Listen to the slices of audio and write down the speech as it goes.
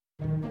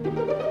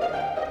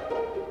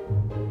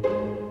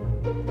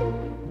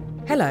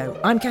Hello,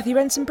 I'm Cathy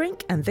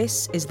Rentzenbrink, and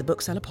this is the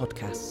Bookseller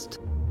Podcast.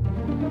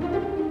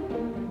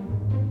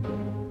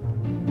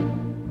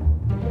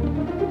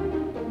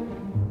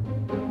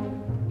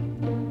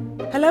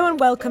 Hello and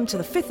welcome to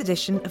the 5th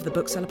edition of the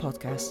Bookseller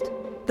Podcast.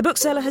 The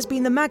Bookseller has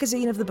been the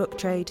magazine of the book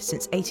trade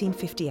since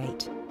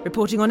 1858,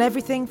 reporting on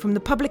everything from the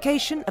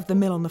publication of The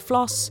Mill on the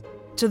Floss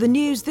to the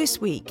news this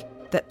week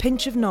that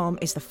Pinch of Nom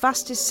is the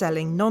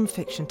fastest-selling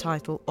non-fiction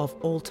title of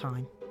all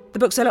time. The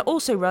Bookseller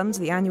also runs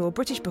the annual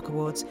British Book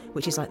Awards,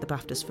 which is like the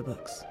BAFTAs for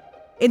books.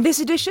 In this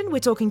edition, we're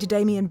talking to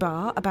Damian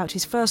Barr about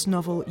his first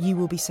novel, You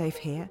Will Be Safe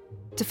Here,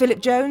 to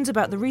Philip Jones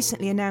about the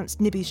recently announced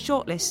Nibbies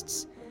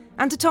shortlists,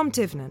 and to Tom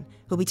Tivnan,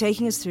 who'll be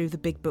taking us through the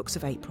big books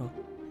of April.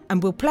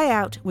 And we'll play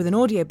out with an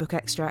audiobook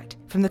extract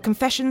from the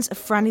Confessions of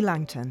Frannie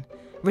Langton,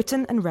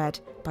 written and read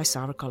by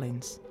Sara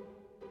Collins.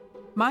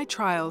 My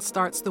trial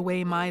starts the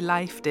way my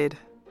life did,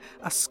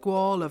 a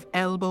squall of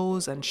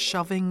elbows and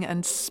shoving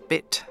and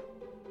spit.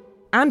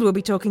 And we'll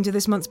be talking to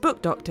this month's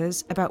book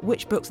doctors about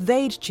which books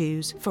they'd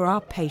choose for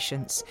our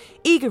patients,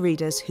 eager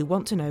readers who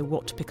want to know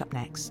what to pick up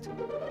next.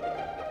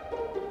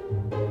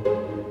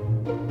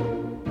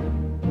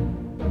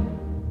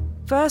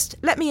 First,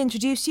 let me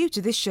introduce you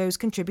to this show's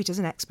contributors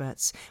and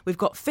experts. We've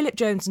got Philip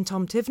Jones and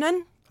Tom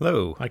Tivnan.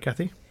 Hello. Hi,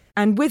 Cathy.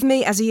 And with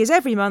me, as he is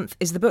every month,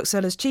 is the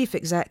Bookseller's chief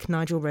exec,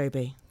 Nigel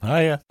Roby.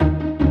 Hiya.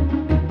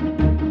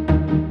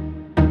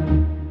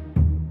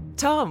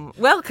 Tom,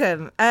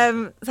 welcome.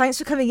 Thanks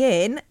for coming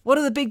in. What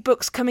are the big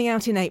books coming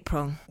out in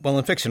April? Well,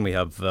 in fiction, we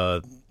have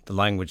The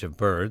Language of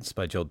Birds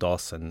by Jill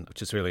Dawson,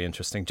 which is really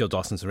interesting. Jill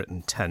Dawson's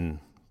written 10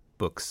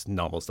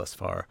 novels thus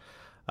far.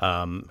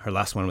 Her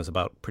last one was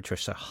about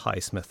Patricia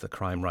Highsmith, a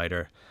crime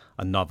writer,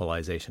 a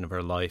novelization of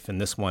her life.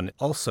 And this one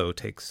also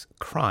takes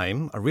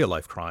crime, a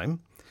real-life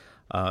crime,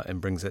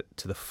 and brings it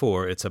to the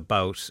fore. It's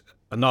about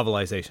a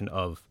novelization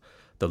of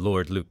the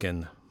Lord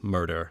Lucan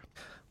murder.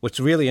 What's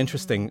really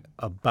interesting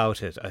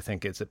about it, I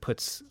think, is it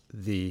puts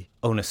the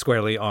onus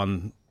squarely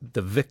on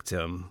the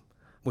victim,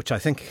 which I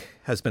think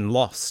has been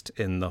lost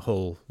in the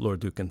whole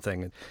Lord Lucan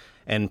thing,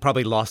 and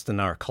probably lost in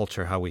our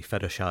culture, how we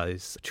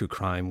fetishize true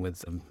crime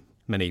with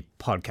many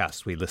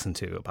podcasts we listen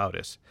to about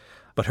it.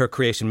 But her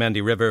creation, Mandy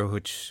River,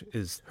 which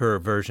is her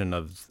version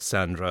of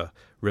Sandra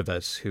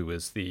Rivet, who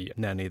is the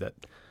nanny that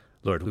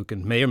Lord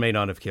Lucan may or may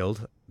not have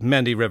killed.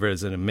 Mandy River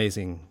is an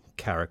amazing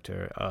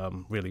character,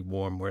 really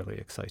warm, really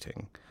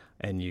exciting,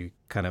 and you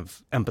kind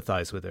of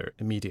empathize with her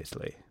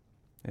immediately.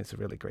 It's a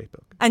really great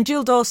book. And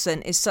Jill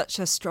Dawson is such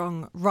a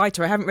strong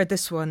writer. I haven't read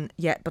this one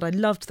yet, but I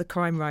loved The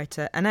Crime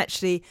Writer. And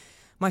actually,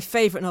 my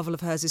favourite novel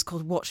of hers is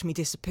called Watch Me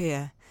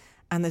Disappear.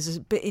 And there's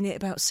a bit in it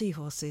about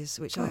seahorses,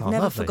 which I've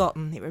never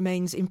forgotten. It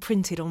remains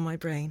imprinted on my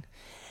brain.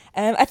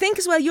 I think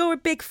as well, you're a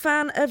big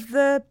fan of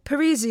The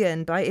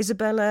Parisian by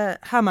Isabella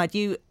Hamad.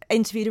 You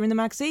interviewed her in the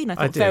magazine, I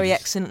thought, very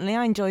excellently.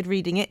 I enjoyed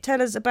reading it.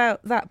 Tell us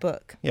about that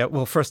book. Yeah,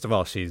 well, first of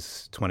all,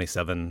 she's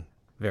 27,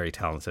 very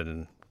talented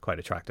and quite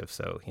attractive.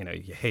 So,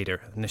 you hate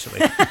her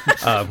initially.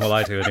 Well,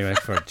 I do anyway,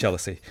 for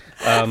jealousy.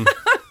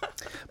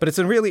 But it's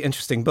a really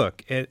interesting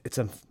book. It's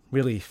a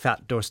really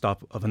fat doorstop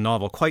of a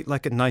novel, quite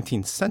like a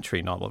 19th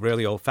century novel,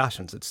 really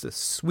old-fashioned. It's this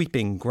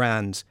sweeping,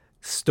 grand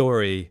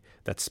story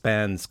that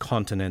spans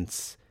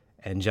continents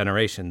and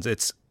generations.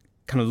 It's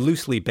kind of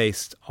loosely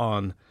based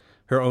on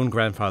her own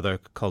grandfather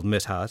called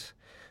Midhat,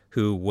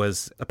 who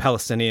was a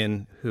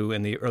Palestinian who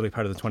in the early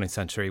part of the 20th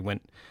century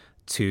went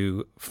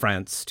to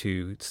France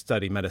to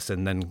study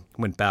medicine, then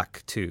went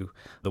back to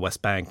the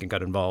West Bank and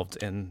got involved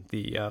in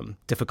the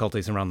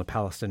difficulties around the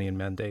Palestinian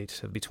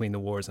Mandate between the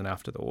wars and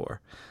after the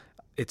war.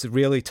 It's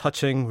really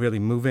touching, really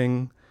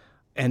moving,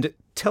 and it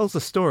tells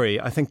a story,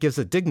 I think gives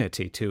a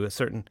dignity to a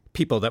certain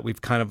people that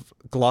we've kind of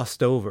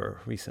glossed over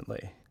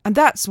recently. And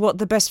that's what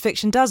the best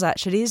fiction does,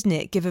 actually, isn't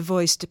it? Give a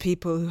voice to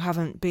people who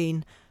haven't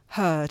been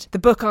heard. The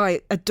book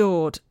I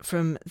adored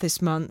from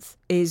this month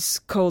is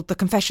called The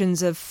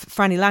Confessions of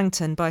Frannie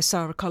Langton by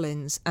Sara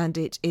Collins, and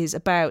it is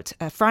about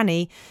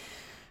Frannie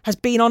has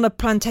been on a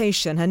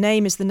plantation. Her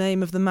name is the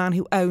name of the man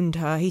who owned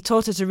her. He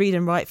taught her to read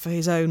and write for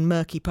his own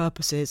murky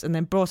purposes and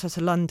then brought her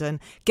to London,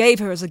 gave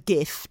her as a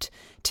gift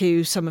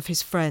to some of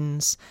his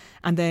friends.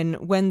 And then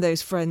when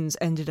those friends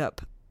ended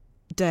up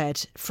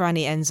dead,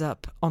 Frannie ends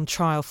up on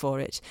trial for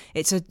it.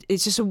 It's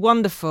just a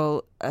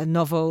wonderful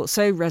novel,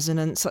 so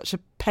resonant, such a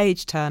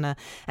page turner,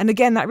 and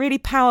again that really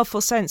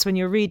powerful sense when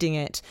you're reading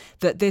it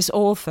that this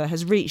author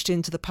has reached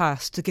into the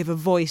past to give a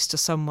voice to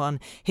someone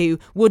who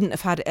wouldn't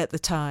have had it at the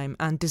time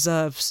and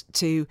deserves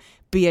to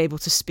be able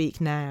to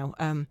speak now.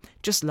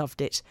 Just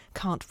loved it.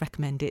 Can't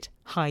recommend it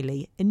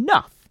highly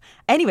enough.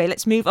 Anyway,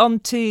 let's move on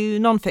to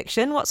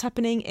non-fiction. What's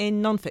happening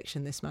in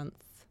non-fiction this month?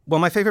 Well,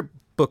 my favourite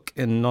book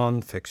in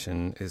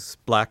non-fiction is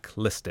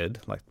Blacklisted,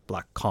 like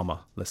black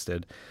comma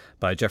listed,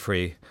 by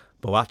Jeffrey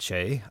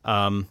Boache.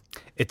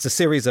 It's a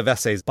series of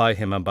essays by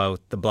him about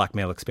the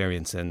blackmail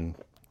experience in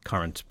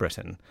current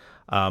Britain,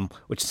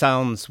 which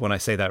sounds, when I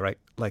say that right,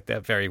 like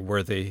that, very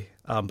worthy,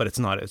 but it's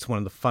not. It's one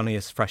of the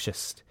funniest,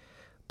 freshest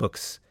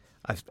books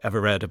I've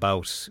ever read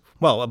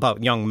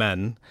about young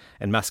men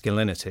and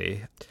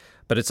masculinity.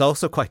 But it's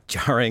also quite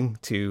jarring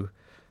to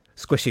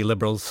squishy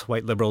liberals,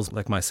 white liberals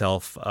like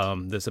myself.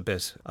 There's a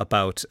bit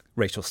about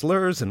racial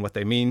slurs and what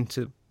they mean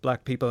to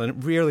black people, and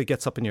it really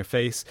gets up in your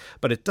face,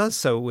 but it does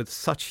so with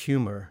such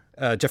humor.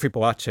 Jeffrey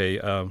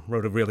Boache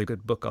wrote a really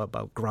good book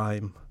about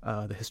grime,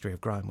 the history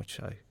of grime, which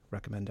I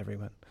recommend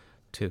everyone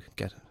to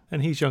get.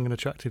 And he's young and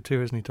attractive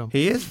too, isn't he, Tom?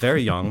 He is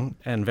very young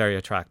and very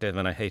attractive,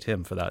 and I hate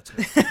him for that.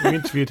 We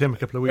interviewed him a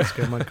couple of weeks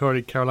ago. My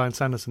colleague Caroline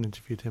Sanderson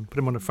interviewed him, put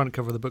him on the front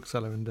cover of the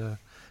Bookseller, and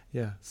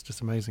yeah, it's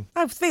just amazing.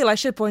 I feel I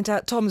should point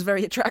out Tom's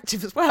very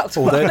attractive as well.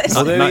 Although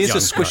he is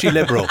a squishy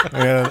liberal.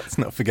 Yeah, let's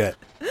not forget.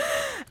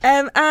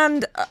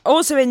 And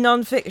also in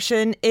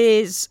non-fiction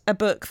is a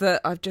book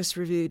that I've just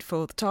reviewed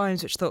for The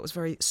Times, which I thought was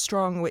very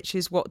strong, which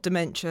is What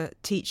Dementia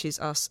Teaches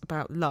Us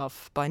About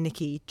Love by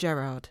Nikki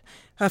Gerard.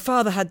 Her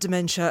father had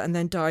dementia and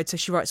then died, so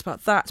she writes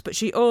about that. But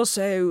she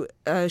also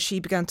she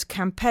began to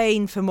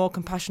campaign for more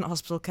compassionate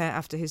hospital care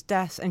after his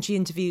death, and she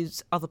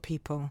interviews other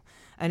people.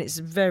 And it's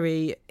a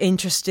very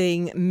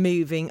interesting,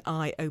 moving,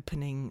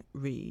 eye-opening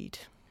read.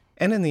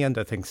 And in the end,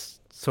 I think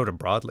sort of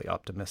broadly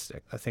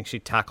optimistic. I think she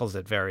tackles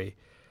it very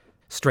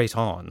straight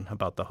on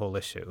about the whole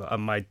issue.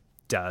 My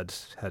dad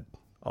had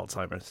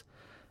Alzheimer's,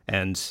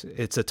 and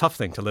it's a tough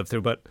thing to live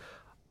through, but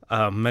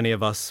many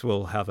of us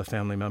will have a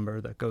family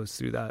member that goes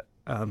through that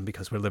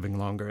because we're living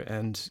longer,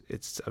 and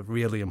it's a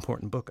really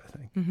important book, I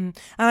think. Mm-hmm.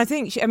 And I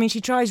think,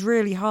 she tries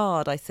really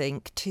hard, I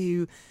think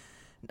you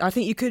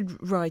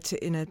could write it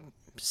in a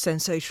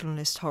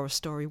sensationalist horror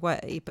story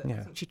way, but I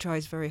think she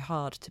tries very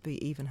hard to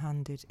be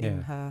even-handed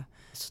in her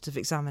sort of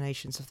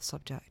examinations of the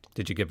subject.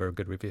 Did you give her a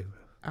good review?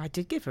 I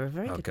did give her a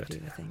very good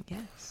review, I think,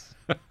 yes.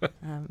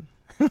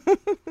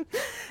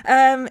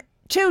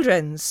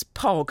 Children's,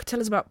 Pog. Tell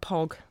us about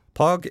Pog.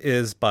 Pog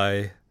is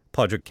by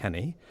Padraig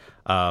Kenny,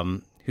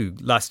 who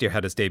last year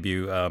had his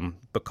debut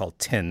book called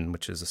Tin,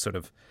 which is a sort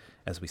of,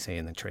 as we say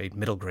in the trade,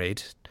 middle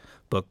grade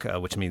book,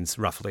 which means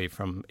roughly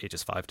from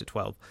ages 5 to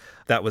 12.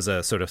 That was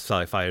a sort of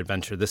sci-fi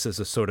adventure. This is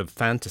a sort of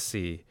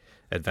fantasy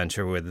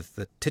adventure with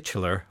the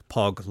titular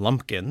Pog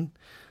Lumpkin,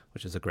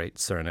 which is a great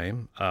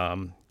surname.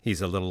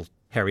 He's a little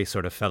hairy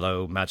sort of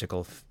fellow,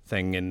 magical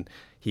thing, and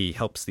he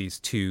helps these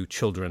two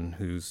children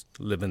who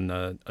live in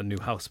a new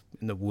house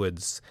in the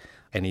woods,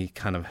 and he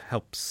kind of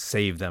helps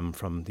save them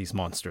from these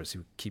monsters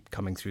who keep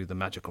coming through the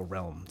magical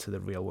realm to the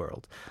real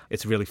world.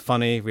 It's really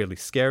funny, really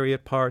scary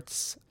at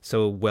parts,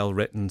 so well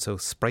written, so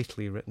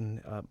sprightly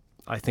written.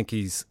 I think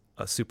he's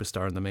a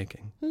superstar in the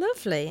making.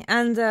 Lovely.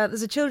 And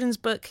there's a children's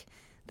book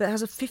that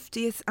has a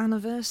 50th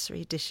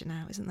anniversary edition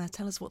now, isn't there?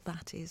 Tell us what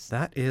that is.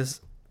 That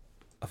is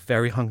A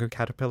Very Hungry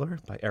Caterpillar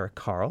by Eric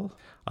Carle,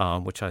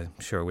 which I'm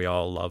sure we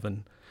all love.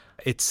 And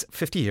it's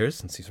 50 years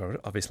since he's wrote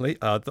it, obviously.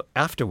 The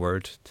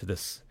afterword to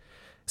this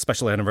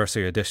special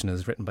anniversary edition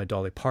is written by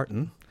Dolly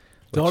Parton.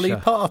 Dolly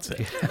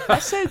Parton?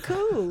 That's so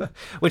cool.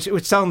 which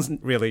sounds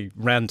really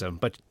random,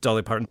 but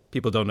Dolly Parton,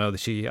 people don't know that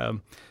she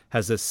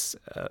has this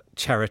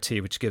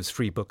charity which gives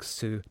free books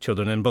to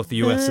children in both the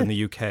US and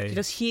the UK. She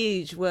does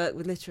huge work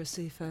with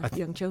literacy for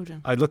young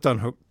children. I looked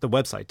on the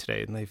website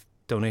today, and they've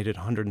donated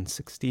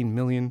 116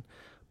 million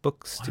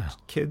books to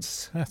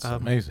kids. That's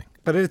amazing.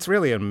 But it's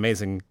really an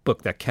amazing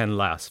book that can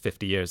last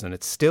 50 years, and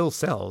it still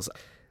sells.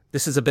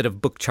 This is a bit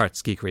of book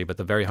charts geekery, but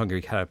The Very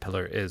Hungry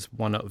Caterpillar is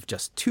one of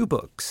just 2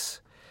 books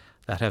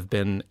that have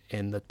been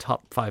in the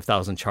top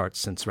 5,000 charts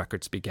since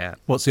records began.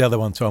 What's the other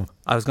one, Tom?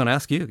 I was going to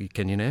ask you,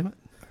 can you name it?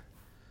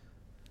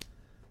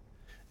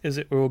 Is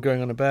it We're All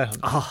Going on a Bear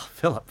Hunt? Oh,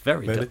 Philip,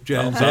 very good. Philip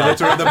Jones,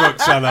 editor of the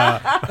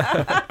Bookseller.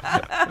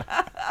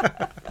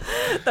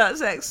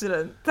 That's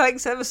excellent.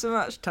 Thanks ever so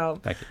much, Tom.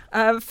 Thank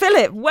you.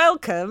 Philip,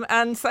 welcome,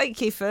 and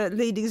thank you for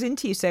leading us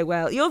into you so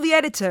well. You're the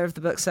editor of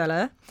the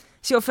Bookseller.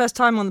 It's your first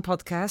time on the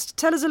podcast.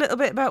 Tell us a little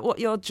bit about what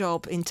your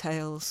job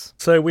entails.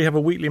 So we have a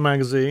weekly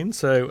magazine.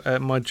 So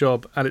my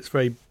job, at its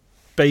very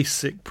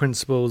basic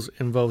principles,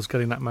 involves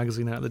getting that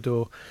magazine out the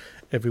door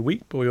every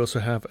week. But we also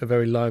have a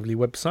very lively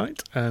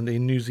website and a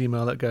news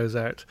email that goes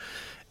out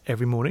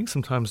every morning,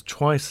 sometimes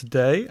twice a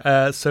day.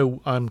 So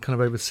I'm kind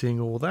of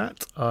overseeing all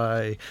that.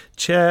 I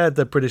chair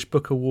the British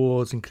Book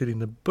Awards, including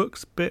the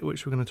books bit,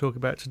 which we're going to talk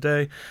about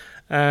today.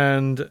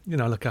 And,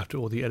 I look after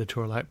all the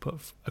editorial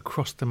output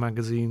across the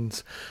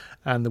magazines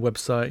and the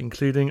website,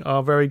 including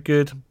our very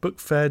good book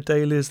fair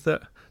dailies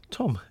that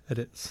Tom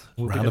edits.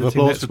 We'll Round of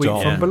applause for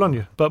Tom. From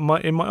Bologna. But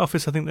in my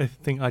office, I think they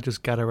think I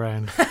just gather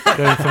around,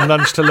 going from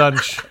lunch to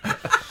lunch,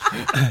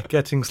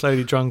 getting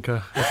slowly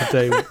drunker as the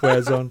day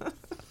wears on.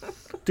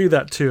 Do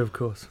that too, of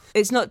course.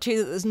 It's not true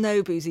that there's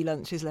no boozy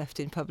lunches left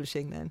in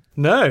publishing then?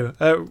 No,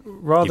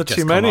 rather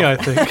too many, I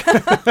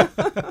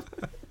think.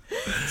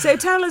 So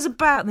tell us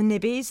about the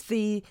Nibbies,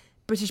 the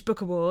British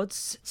Book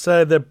Awards.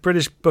 So the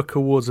British Book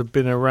Awards have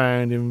been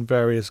around in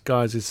various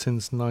guises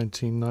since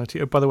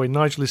 1990. Oh, by the way,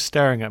 Nigel is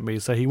staring at me,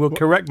 so he will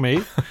correct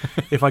me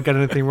if I get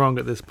anything wrong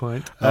at this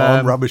point.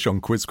 I'm rubbish on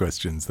quiz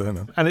questions, though.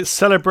 No? And it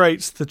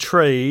celebrates the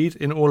trade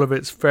in all of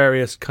its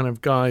various kind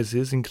of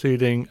guises,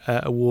 including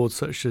awards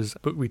such as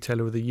Book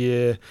Retailer of the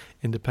Year,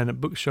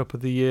 Independent Bookshop of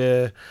the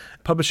Year,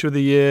 Publisher of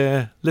the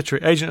Year,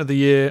 Literary Agent of the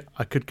Year.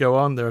 I could go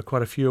on. There are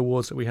quite a few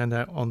awards that we hand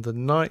out on the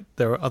night.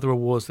 There are other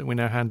awards that we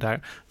now hand out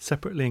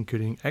separately,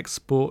 including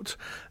Export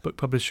Book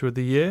Publisher of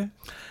the Year.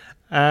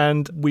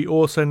 And we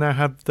also now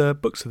have the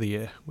Books of the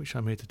Year, which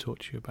I'm here to talk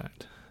to you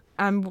about.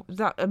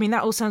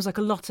 That all sounds like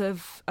a lot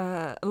of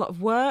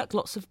work,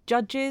 lots of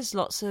judges,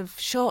 lots of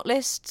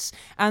shortlists,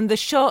 and the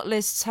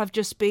shortlists have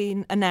just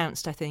been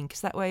announced, I think.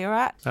 Is that where you're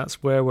at?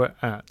 That's where we're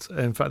at.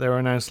 In fact, they were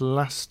announced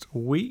last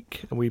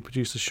week. We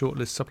produced a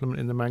shortlist supplement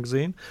in the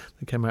magazine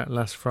that came out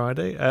last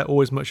Friday.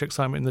 Always much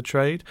excitement in the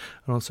trade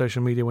and on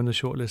social media when the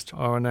shortlists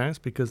are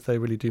announced, because they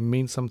really do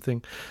mean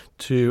something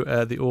to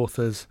the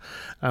authors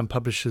and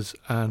publishers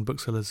and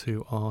booksellers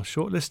who are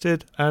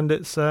shortlisted. And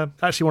it's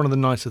actually one of the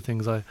nicer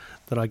things that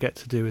I get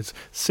to do is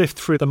sift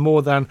through the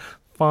more than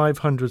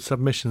 500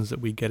 submissions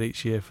that we get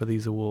each year for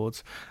these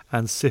awards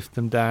and sift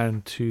them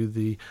down to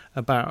the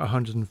about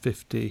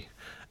 150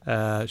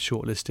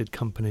 shortlisted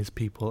companies,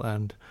 people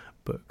and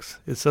books.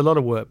 It's a lot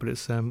of work, but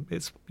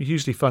it's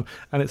hugely fun,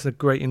 and it's a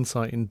great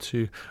insight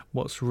into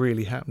what's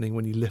really happening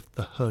when you lift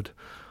the hood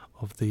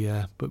of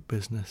the book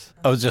business.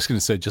 I was just going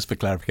to say, just for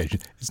clarification,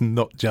 it's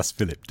not just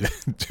Philip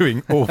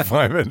doing all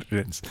 500.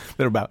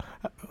 There are about,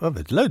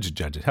 there's loads of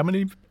judges. How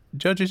many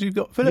judges you've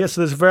got, Philip? Yes,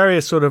 so there's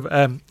various sort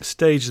of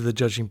stages of the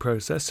judging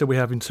process. So we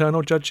have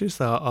internal judges,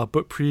 that are our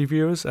book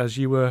previewers, as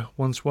you were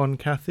once one,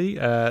 Cathy.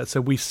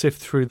 So we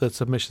sift through the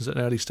submissions at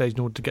an early stage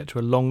in order to get to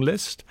a long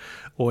list,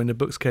 or in the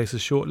book's case, a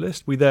short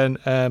list. We then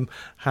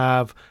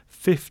have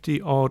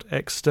 50-odd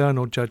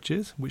external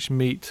judges, which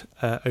meet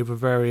over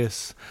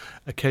various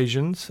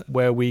occasions,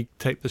 where we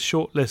take the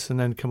short list and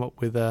then come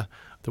up with the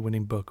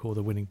winning book or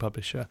the winning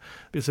publisher.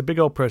 It's a big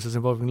old process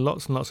involving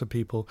lots and lots of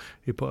people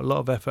who put a lot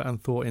of effort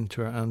and thought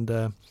into it,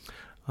 and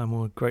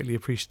I'm greatly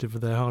appreciative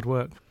of their hard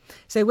work.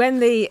 So when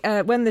the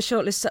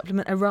shortlist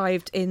supplement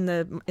arrived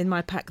in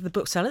my pack, the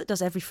Bookseller, that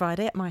does every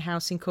Friday at my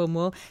house in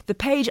Cornwall, the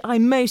page I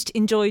most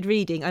enjoyed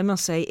reading, I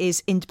must say,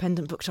 is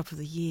Independent Bookshop of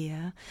the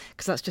Year,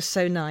 because that's just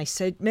so nice.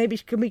 So maybe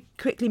can we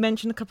quickly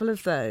mention a couple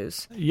of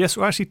those? Yes,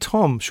 well, actually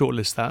Tom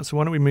shortlists that, so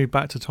why don't we move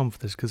back to Tom for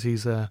this, because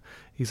he's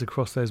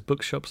across those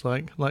bookshops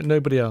like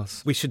nobody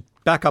else. We should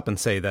back up and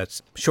say that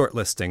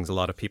shortlistings, a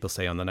lot of people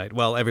say on the night,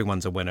 well,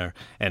 everyone's a winner,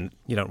 and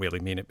you don't really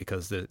mean it,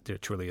 because there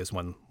truly is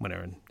one winner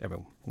and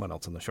everyone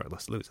else on the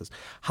shortlist loses.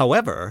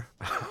 However,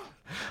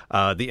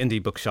 the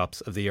indie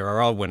bookshops of the year are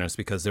all winners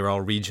because they're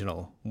all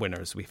regional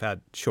winners. We've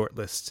had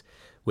shortlists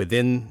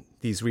within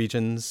these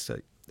regions,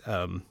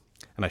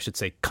 and I should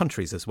say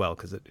countries as well,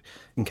 because it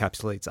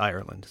encapsulates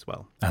Ireland as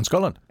well. And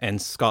Scotland.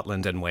 And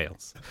Scotland and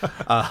Wales.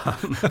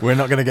 We're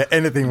not going to get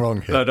anything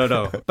wrong here.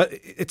 No. But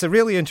it's a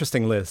really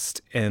interesting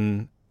list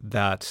in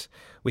that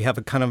we have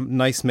a kind of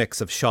nice mix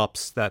of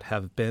shops that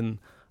have been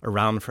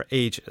around for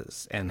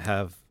ages and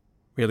have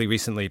really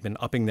recently been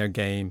upping their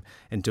game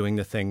and doing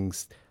the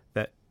things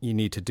that you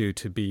need to do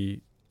to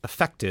be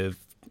effective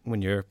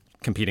when you're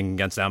competing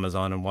against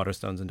Amazon and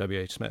Waterstones and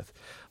W.H. Smith.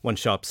 One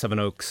shop, Seven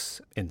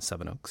Oaks,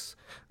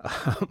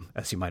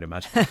 as you might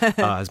imagine,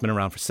 has been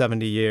around for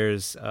 70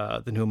 years.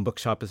 The Newham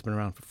Bookshop has been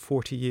around for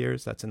 40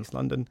 years. That's in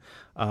London.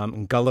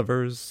 And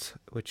Gulliver's,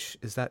 which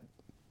is that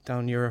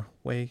down your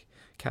way,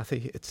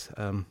 Cathy? It's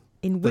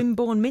in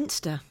Wimborne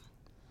Minster.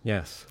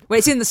 Yes. Well,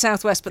 it's in the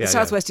southwest, but the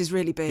southwest is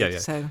really big.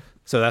 Yeah.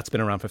 So that's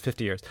been around for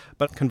 50 years.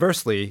 But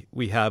conversely,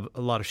 we have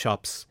a lot of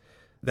shops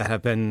that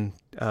have been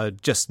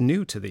just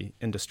new to the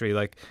industry,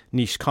 like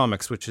Niche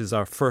Comics, which is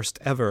our first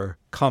ever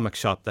comic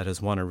shop that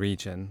has won a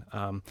region,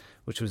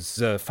 which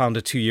was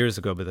founded 2 years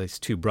ago by these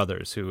two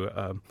brothers who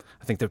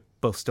I think they're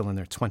both still in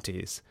their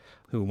 20s,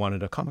 who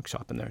wanted a comic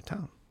shop in their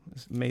town.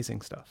 It's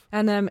amazing stuff.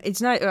 And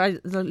it's nice. I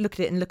look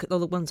at it and look at all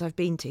the ones I've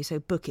been to. So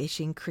Bookish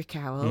in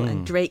Crickhowell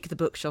and Drake the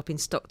Bookshop in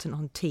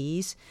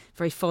Stockton-on-Tees.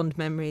 Very fond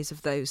memories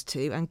of those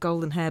two. And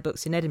Golden Hair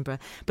Books in Edinburgh.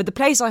 But the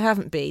place I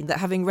haven't been, that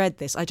having read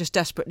this, I just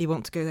desperately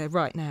want to go there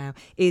right now,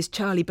 is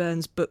Charlie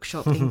Burns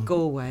Bookshop in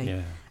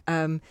Galway.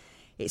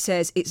 It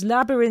says, its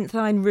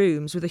labyrinthine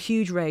rooms with a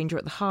huge range are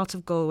at the heart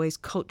of Galway's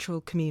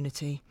cultural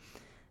community.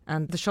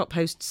 And the shop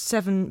hosts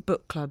 7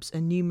 book clubs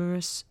and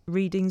numerous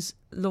readings,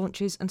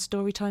 launches and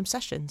storytime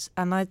sessions.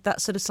 And that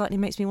sort of slightly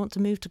makes me want to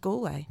move to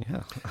Galway.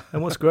 Yeah.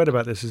 And what's great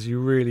about this is you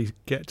really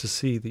get to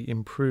see the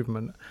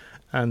improvement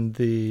and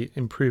the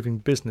improving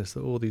business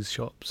that all these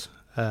shops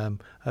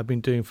have been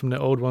doing, from the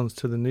old ones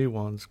to the new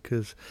ones.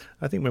 Because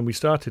I think when we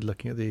started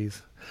looking at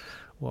these,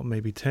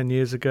 maybe 10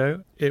 years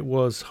ago, it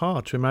was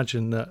hard to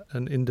imagine that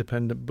an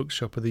Independent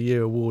Bookshop of the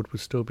Year award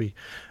would still be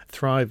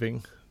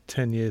thriving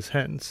 10 years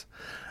hence.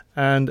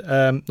 And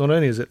not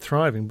only is it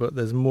thriving, but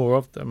there's more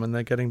of them, and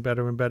they're getting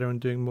better and better and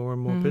doing more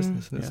and more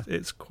business. And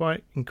it's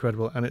quite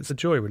incredible, and it's a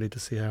joy really to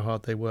see how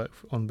hard they work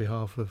on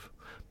behalf of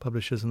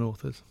publishers and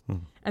authors.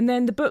 And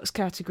then the books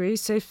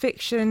categories, so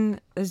fiction,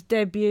 there's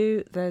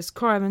debut, there's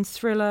crime and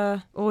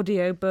thriller,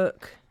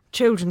 audiobook,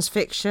 children's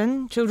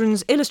fiction,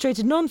 children's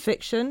illustrated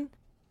non-fiction,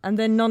 and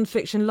then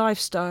non-fiction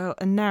lifestyle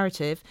and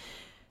narrative.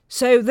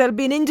 So there'll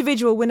be an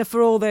individual winner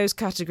for all those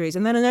categories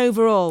and then an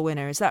overall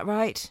winner, is that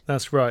right?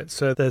 That's right.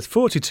 So there's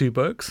 42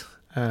 books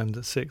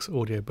and 6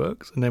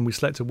 audiobooks, and then we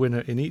select a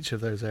winner in each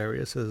of those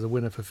areas. So there's a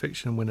winner for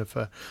fiction, winner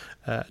for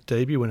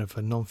debut, winner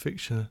for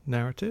non-fiction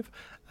narrative,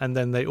 and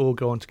then they all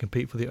go on to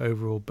compete for the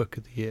overall book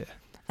of the year.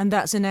 And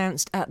that's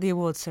announced at the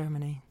awards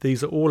ceremony?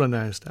 These are all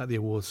announced at the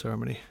awards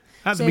ceremony.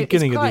 At the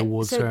beginning of the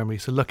awards ceremony,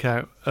 so look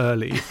out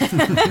early on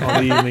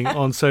the evening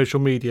on social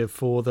media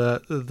for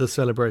the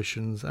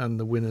celebrations and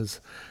the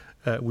winners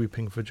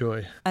whooping for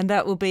joy. And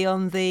that will be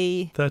on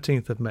the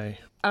 13th of May.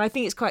 I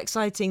think it's quite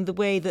exciting the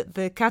way that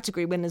the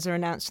category winners are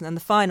announced and then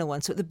the final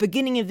one. So at the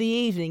beginning of the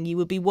evening, you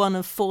will be one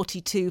of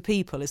 42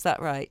 people, is that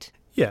right?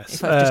 Yes,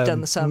 if I've just done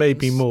the sums.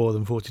 Maybe more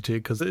than 42,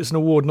 because it's an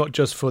award not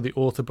just for the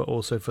author, but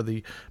also for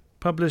the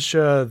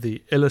publisher,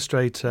 the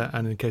illustrator,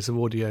 and in the case of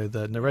audio,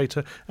 the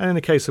narrator, and in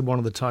the case of one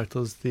of the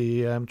titles,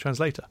 the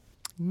translator.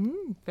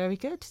 Very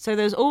good. So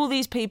there's all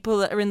these people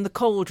that are in the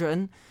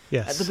cauldron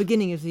at the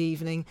beginning of the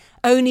evening.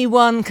 Only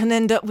one can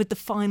end up with the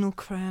final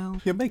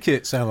crown. You're making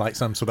it sound like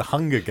some sort of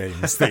Hunger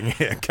Games thing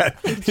here.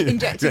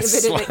 Injecting a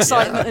bit of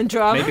excitement and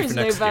drama is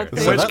no bad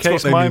thing. In which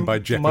case, my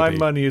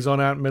money is on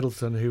Ant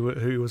Middleton,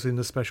 who was in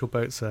the special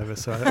boat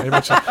service. So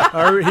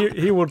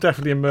he will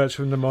definitely emerge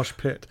from the mosh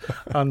pit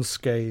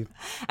unscathed.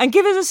 And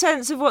give us a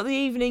sense of what the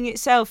evening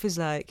itself is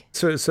like.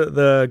 So it's at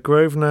the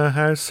Grosvenor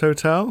House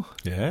Hotel.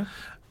 Yeah.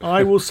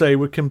 I will say,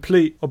 with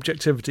complete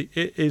objectivity,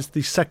 it is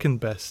the second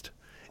best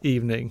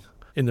evening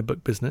in the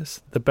book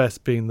business. The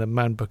best being the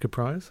Man Booker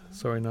Prize.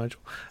 Sorry, Nigel.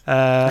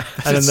 And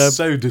then the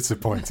so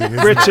disappointing.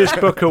 British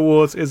Book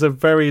Awards is a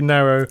very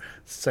narrow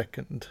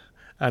second,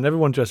 and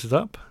everyone dresses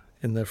up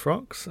in their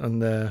frocks and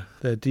their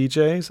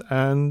DJs,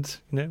 and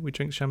we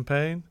drink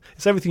champagne.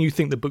 It's everything you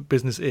think the book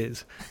business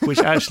is, which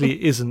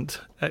actually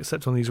isn't,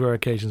 except on these rare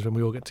occasions when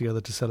we all get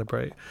together to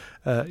celebrate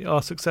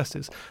our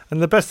successes.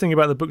 And the best thing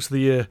about the Books of the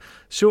Year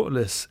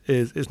shortlist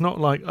is it's not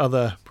like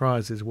other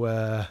prizes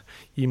where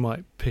you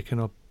might pick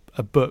a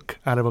book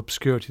out of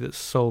obscurity that's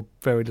sold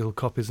very little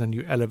copies and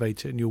you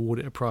elevate it and you award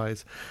it a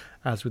prize,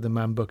 as with the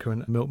Man Booker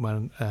and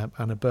Milkman,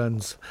 Anna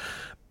Burns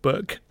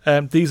book.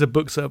 These are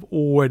books that have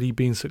already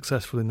been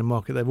successful in the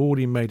market. They've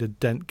already made a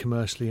dent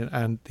commercially,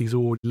 and these are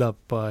all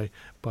loved by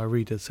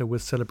readers. So we're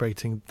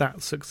celebrating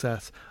that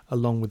success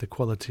along with the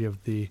quality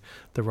of the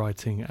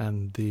writing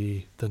and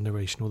the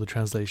narration or the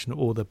translation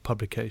or the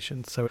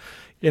publication. So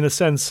in a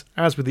sense,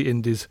 as with the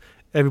indies,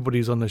 everybody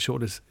who's on the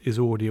shortlist is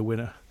already a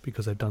winner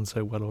because they've done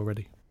so well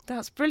already.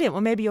 That's brilliant.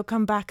 Well, maybe you'll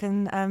come back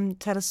and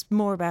tell us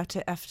more about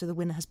it after the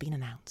winner has been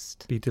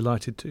announced. Be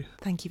delighted to.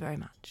 Thank you very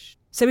much.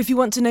 So if you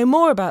want to know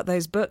more about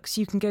those books,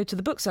 you can go to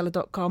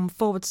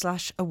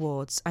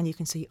thebookseller.com/awards and you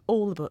can see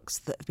all the books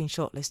that have been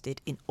shortlisted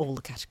in all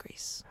the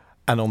categories.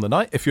 And on the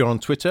night, if you're on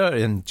Twitter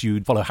and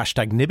you follow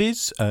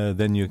 #Nibbies,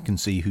 then you can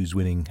see who's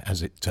winning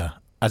as it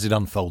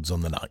unfolds on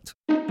the night.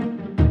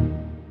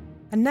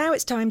 And now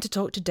it's time to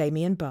talk to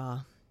Damian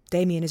Barr.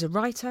 Damian is a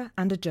writer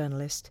and a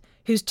journalist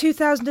whose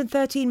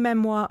 2013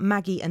 memoir,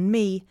 Maggie and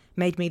Me,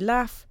 made me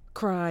laugh,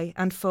 cry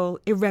and fall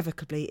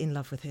irrevocably in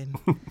love with him.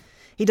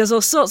 He does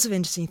all sorts of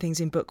interesting things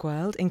in book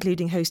world,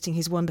 including hosting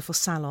his wonderful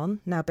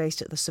salon, now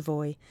based at the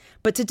Savoy.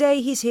 But today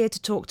he's here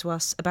to talk to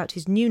us about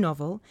his new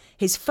novel,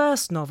 his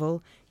first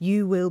novel,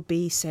 You Will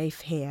Be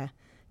Safe Here.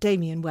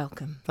 Damian,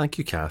 welcome. Thank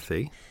you,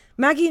 Cathy.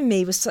 Maggie and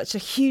Me was such a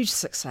huge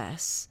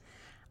success.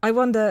 I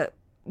wonder,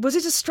 was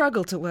it a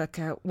struggle to work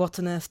out what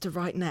on earth to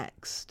write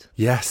next?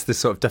 Yes, this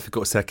sort of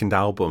difficult second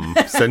album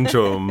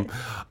syndrome.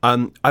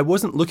 I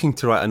wasn't looking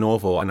to write a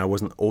novel, and I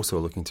wasn't also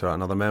looking to write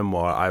another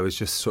memoir. I was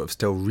just sort of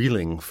still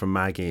reeling from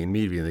Maggie and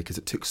Me, really, because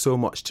it took so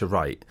much to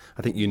write.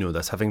 I think you know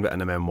this, having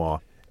written a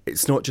memoir.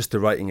 It's not just the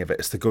writing of it,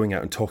 it's the going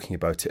out and talking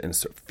about it and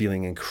sort of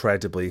feeling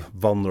incredibly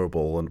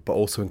vulnerable but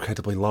also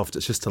incredibly loved.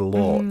 It's just a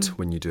lot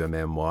when you do a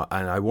memoir.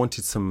 And I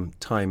wanted some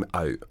time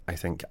out, I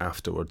think,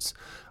 afterwards.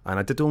 And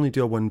I did only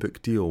do a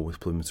one-book deal with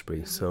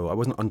Bloomsbury, so I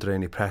wasn't under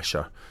any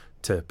pressure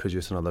to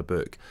produce another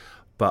book.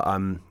 But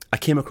I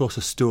came across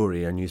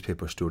a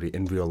newspaper story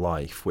in real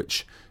life,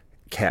 which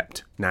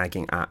kept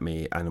nagging at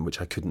me and which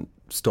I couldn't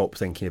stop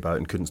thinking about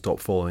and couldn't stop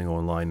following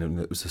online.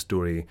 And it was a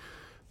story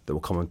that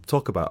we'll come and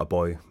talk about, a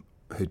boy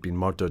who'd been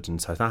murdered in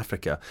South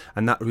Africa.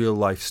 And that real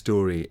life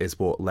story is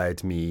what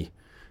led me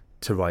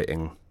to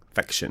writing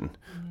fiction.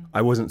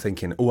 I wasn't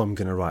thinking, oh, I'm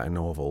going to write a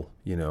novel,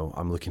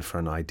 I'm looking for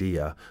an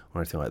idea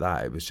or anything like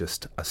that. It was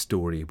just a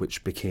story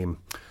which became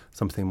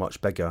something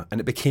much bigger. And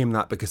it became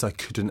that because I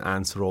couldn't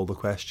answer all the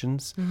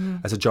questions.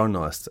 As a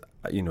journalist,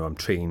 I'm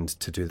trained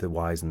to do the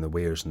whys and the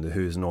wheres and the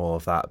who's and all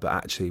of that. But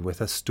actually with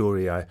a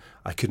story, I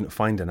couldn't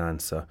find an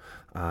answer,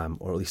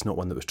 or at least not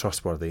one that was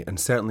trustworthy, and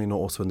certainly not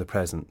also in the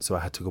present. So I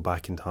had to go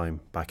back in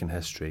time, back in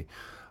history.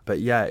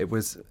 But yeah, it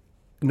was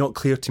not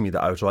clear to me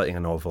that I was writing a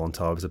novel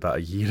until I was about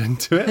a year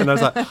into it. And I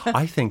was like,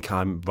 I think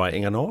I'm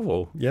writing a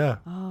novel. Yeah.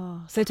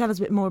 Oh, so tell us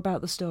a bit more about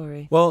the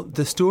story. Well,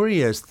 the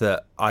story is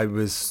that I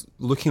was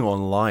looking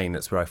online.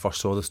 That's where I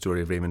first saw the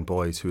story of Raymond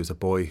Boyce, who was a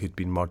boy who'd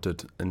been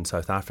murdered in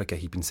South Africa.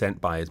 He'd been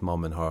sent by his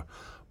mum and her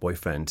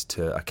boyfriend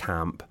to a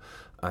camp.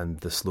 And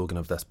the slogan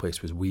of this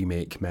place was, "We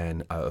make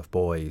men out of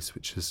boys,"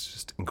 which is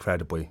just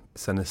incredibly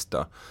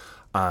sinister.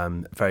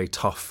 Very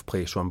tough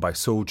place run by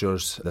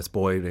soldiers. This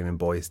boy, Raymond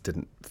Boyce,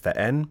 didn't fit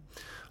in.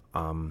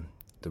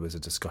 There was a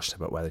discussion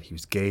about whether he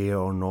was gay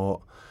or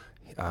not.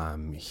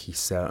 He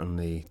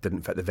certainly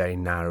didn't fit the very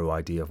narrow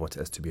idea of what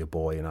it is to be a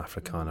boy in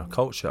Afrikaner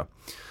culture.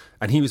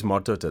 And he was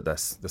murdered at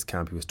this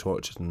camp. He was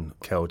tortured and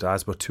killed,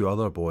 as were 2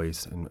 other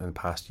boys in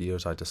past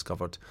years, I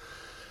discovered.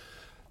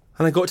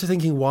 And I got to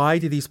thinking, why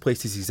do these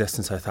places exist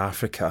in South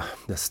Africa?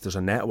 There's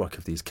a network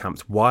of these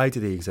camps. Why do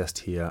they exist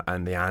here?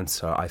 And the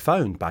answer I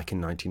found back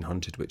in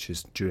 1900, which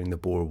is during the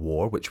Boer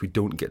War, which we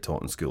don't get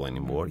taught in school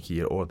anymore,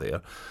 here or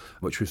there,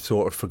 which we've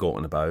sort of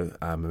forgotten about.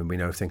 And we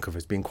now think of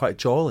as being quite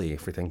jolly,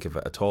 if we think of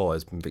it at all,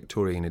 as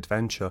Victorian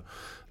adventure.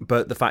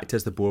 But the fact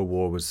is the Boer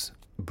War was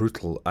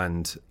brutal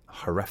and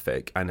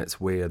horrific, and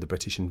it's where the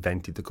British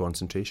invented the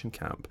concentration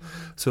camp.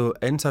 So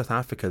in South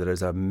Africa there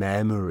is a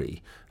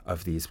memory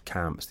of these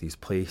camps, these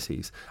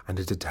places, and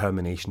a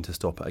determination to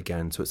stop it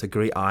again. So it's a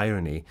great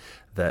irony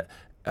that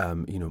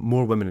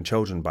more women and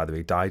children, by the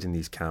way, died in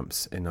these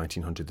camps in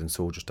 1900 than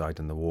soldiers died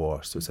in the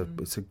war. So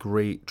it's a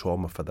great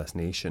trauma for this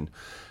nation.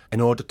 In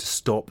order to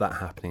stop that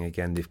happening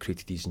again, they've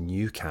created these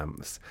new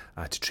camps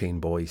to train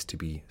boys to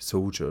be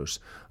soldiers.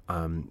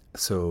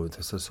 So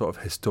there's a sort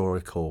of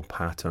historical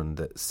pattern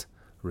that's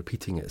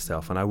repeating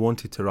itself. And I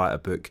wanted to write a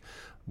book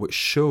which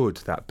showed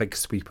that big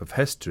sweep of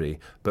history,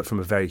 but from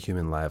a very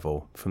human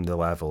level, from the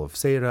level of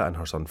Sarah and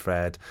her son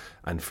Fred,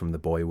 and from the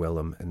boy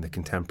Willem in the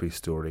contemporary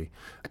story,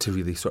 to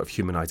really sort of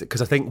humanise it.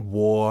 Because I think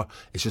war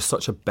is just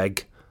such a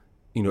big,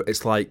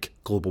 it's like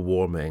global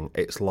warming.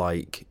 It's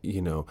like,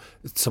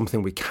 it's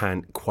something we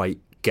can't quite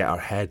get our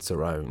heads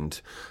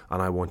around.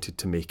 And I wanted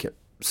to make it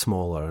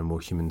smaller and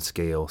more human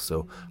scale.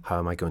 So how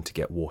am I going to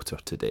get water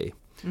today?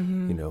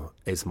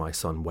 Is my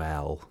son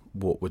well?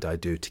 What would I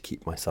do to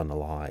keep my son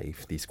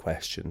alive? These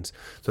questions.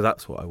 So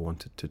that's what I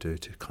wanted to do,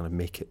 to kind of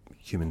make it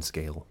human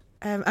scale.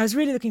 I was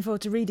really looking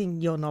forward to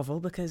reading your novel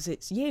because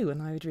it's you,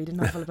 and I would read a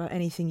novel about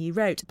anything you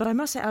wrote. But I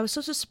must say, I was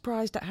sort of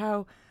surprised at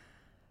how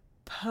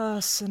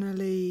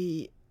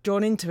personally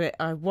drawn into it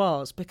I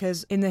was,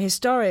 because in the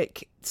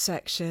historic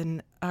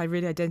section, I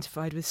really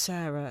identified with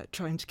Sarah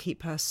trying to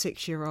keep her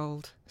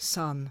 6-year-old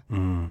son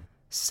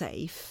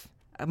safe.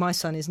 My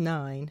son is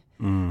 9.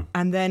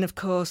 And then, of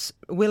course,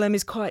 Willem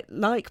is quite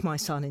like my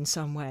son in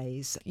some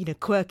ways.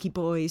 Quirky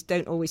boys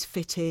don't always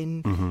fit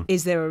in.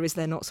 Is there or is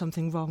there not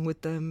something wrong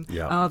with them?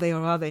 Yeah. Are they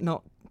or are they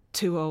not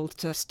too old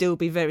to still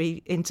be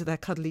very into their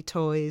cuddly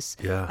toys?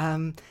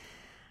 Yeah.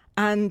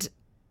 And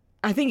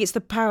I think it's the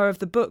power of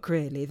the book,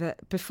 really,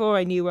 that before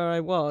I knew where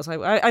I was,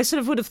 I sort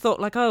of would have thought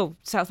like, oh,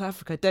 South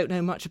Africa, don't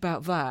know much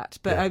about that.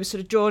 But I was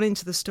sort of drawn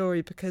into the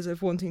story because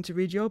of wanting to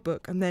read your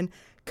book, and then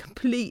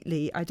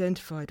completely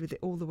identified with it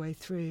all the way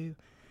through.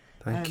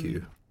 Thank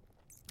you.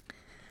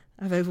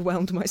 I've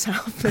overwhelmed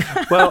myself.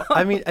 Well,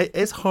 I mean,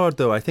 it's hard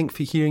though. I think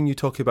for hearing you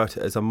talk about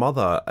it as a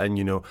mother,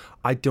 and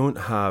I don't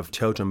have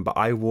children, but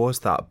I was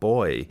that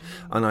boy.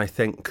 And I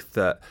think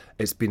that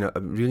it's been a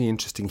really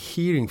interesting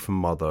hearing from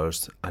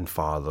mothers and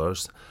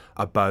fathers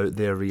about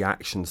their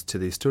reactions to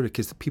this story,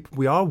 because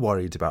we are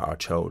worried about our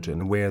children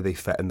and where they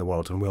fit in the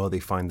world and will they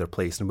find their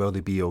place and will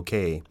they be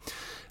okay.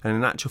 And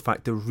in actual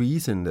fact, the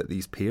reason that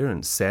these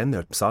parents send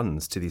their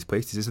sons to these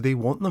places is they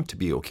want them to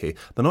be okay.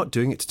 They're not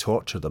doing it to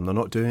torture them. They're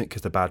not doing it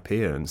because they're bad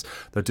parents.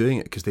 They're doing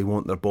it because they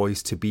want their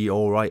boys to be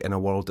all right in a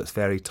world that's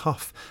very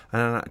tough. And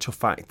in actual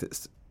fact,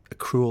 it's a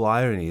cruel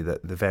irony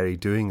that the very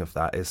doing of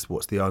that is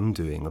what's the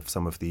undoing of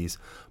some of these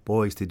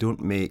boys. They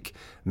don't make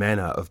men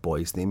out of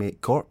boys. They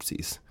make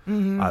corpses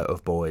out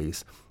of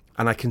boys.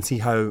 And I can see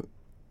how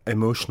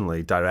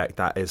emotionally direct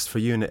that is for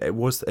you, and it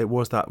was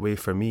that way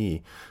for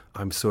me.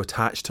 I'm so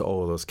attached to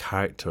all of those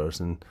characters,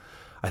 and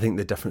I think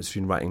the difference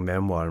between writing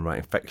memoir and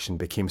writing fiction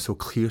became so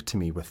clear to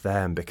me with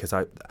them, because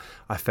I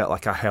felt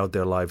like I held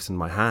their lives in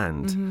my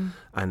hand,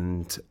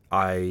 and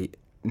I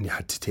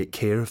had to take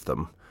care of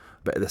them.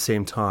 But at the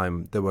same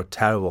time, there were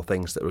terrible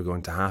things that were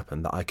going to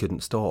happen that I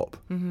couldn't stop.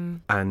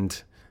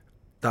 And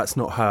that's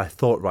not how I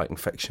thought writing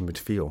fiction would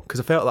feel. Because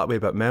I felt that way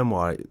about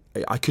memoir.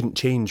 I couldn't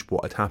change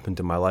what had happened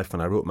in my life.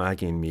 When I wrote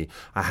Maggie and Me,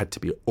 I had to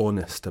be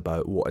honest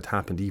about what had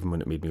happened, even when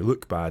it made me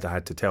look bad. I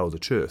had to tell the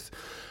truth.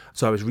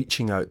 So I was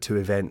reaching out to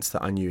events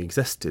that I knew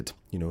existed,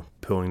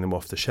 pulling them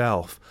off the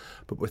shelf.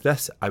 But with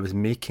this, I was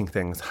making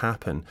things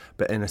happen.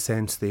 But in a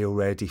sense, they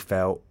already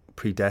felt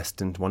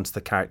predestined once the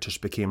characters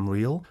became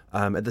real.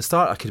 At the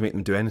start, I could make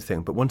them do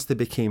anything. But once they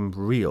became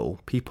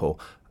real people,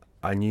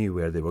 I knew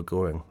where they were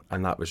going.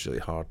 And that was really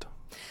hard.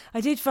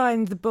 I did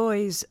find the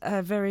boys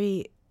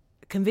very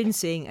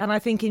convincing, and I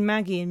think in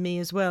Maggie and Me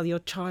as well, your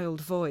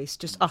child voice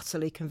just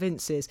utterly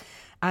convinces.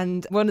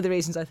 And one of the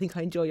reasons I think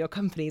I enjoy your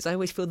company is I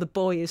always feel the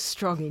boy is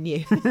strong in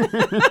you.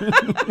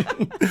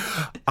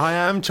 I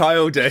am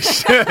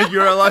childish.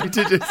 You're allowed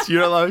to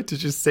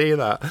just say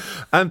that.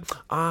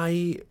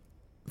 I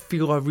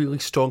feel a really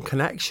strong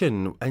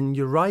connection, and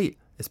you're right.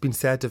 It's been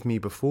said of me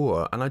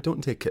before, and I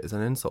don't take it as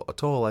an insult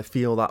at all. I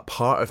feel that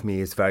part of me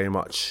is very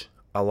much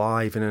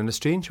alive, and in a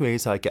strange way,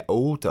 as I get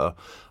older,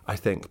 I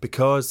think,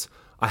 because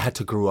I had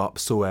to grow up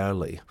so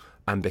early,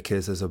 and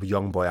because as a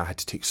young boy I had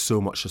to take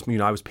so much,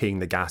 I was paying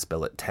the gas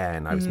bill at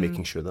 10, I was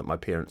making sure that my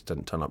parents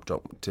didn't turn up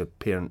to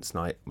parents'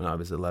 night when I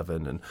was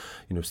 11,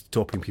 and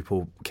stopping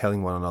people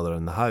killing one another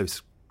in the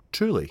house.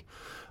 Truly,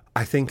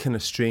 I think in a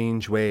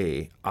strange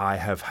way, I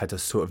have had a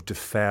sort of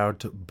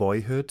deferred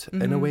boyhood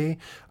in a way.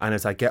 And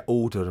as I get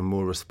older and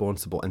more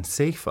responsible and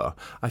safer,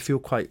 I feel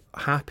quite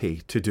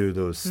happy to do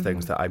those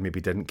things that I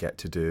maybe didn't get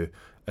to do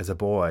as a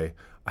boy.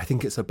 I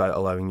think it's about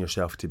allowing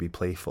yourself to be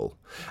playful.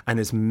 And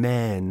as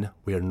men,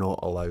 we're not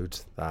allowed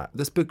that.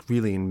 This book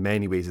really in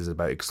many ways is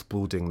about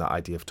exploding that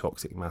idea of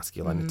toxic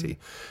masculinity,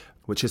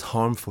 which is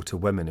harmful to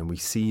women, and we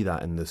see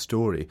that in the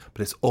story,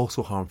 but it's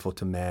also harmful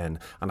to men.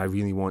 And I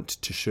really want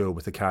to show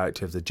with the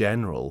character of the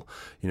general,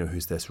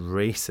 who's this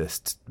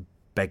racist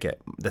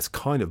bigot, this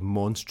kind of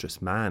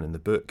monstrous man in the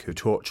book who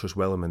tortures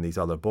Willem and these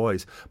other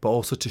boys, but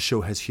also to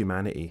show his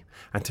humanity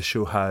and to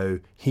show how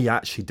he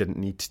actually didn't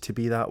need to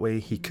be that way.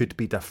 He could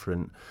be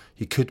different.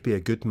 He could be a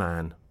good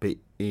man, but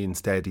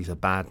instead he's a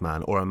bad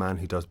man, or a man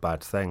who does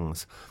bad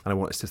things. And I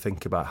want us to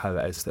think about how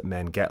it is that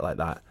men get like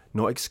that.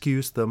 Not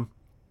excuse them,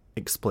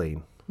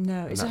 explain.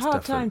 No, it's a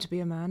hard time to be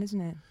a man, isn't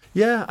it?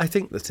 Yeah, I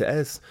think that it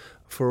is,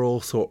 for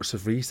all sorts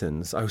of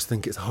reasons. I always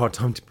think it's a hard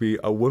time to be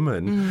a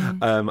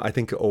woman. I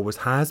think it always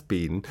has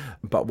been.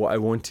 But what I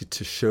wanted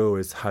to show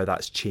is how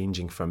that's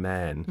changing for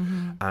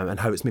men, and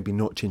how it's maybe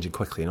not changing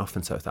quickly enough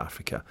in South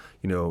Africa.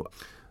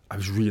 I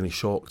was really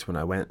shocked when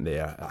I went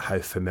there at how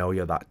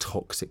familiar that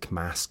toxic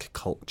mask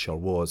culture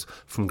was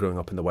from growing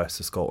up in the west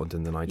of Scotland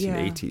in the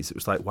 1980s. It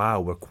was like, wow,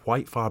 we're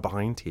quite far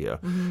behind here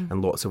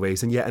in lots of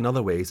ways, and yet in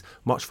other ways,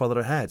 much further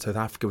ahead. South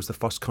Africa was the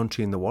first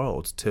country in the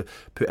world to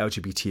put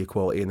LGBT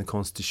equality in the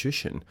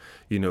constitution.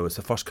 It's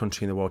the first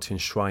country in the world to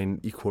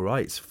enshrine equal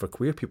rights for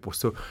queer people.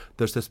 So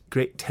there's this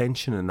great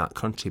tension in that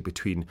country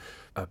between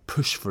a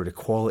push for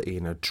equality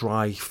and a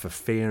drive for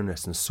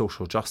fairness and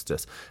social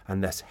justice,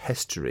 and this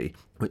history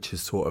which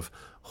is sort of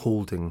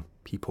holding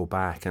people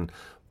back. And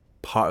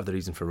part of the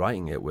reason for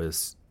writing it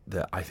was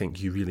that I think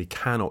you really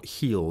cannot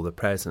heal the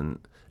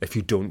present if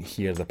you don't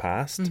hear the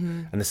past.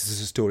 And this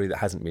is a story that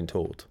hasn't been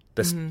told.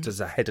 This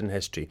is a hidden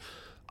history.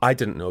 I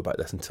didn't know about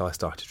this until I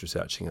started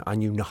researching it. I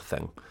knew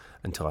nothing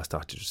until I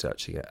started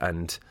researching it.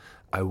 And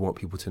I want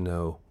people to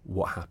know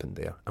what happened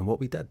there and what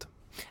we did.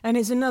 And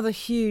it's another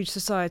huge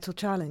societal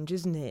challenge,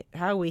 isn't it?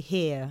 How we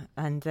hear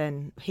and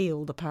then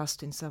heal the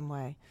past in some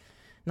way.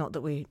 Not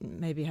that we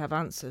maybe have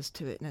answers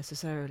to it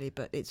necessarily,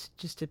 but it's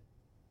just a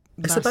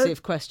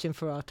massive question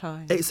for our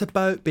time. It's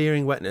about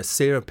bearing witness.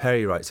 Sarah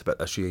Perry writes about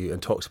this really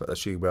and talks about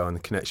this really well in the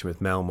connection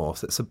with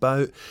Melmoth. It's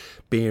about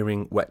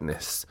bearing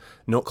witness,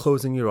 not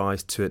closing your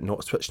eyes to it,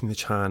 not switching the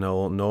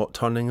channel, not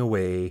turning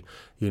away.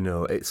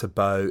 It's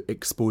about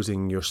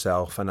exposing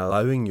yourself and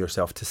allowing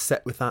yourself to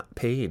sit with that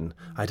pain.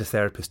 I had a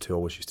therapist who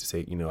always used to say,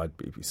 I'd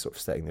be sort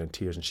of sitting there in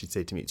tears, and she'd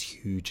say to me, it's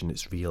huge and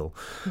it's real.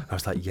 I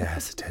was like,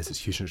 yes, it is. It's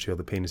huge and it's real.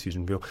 The pain is huge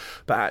and real.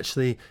 But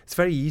actually, it's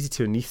very easy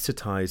to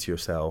anaesthetise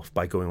yourself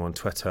by going on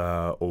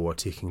Twitter or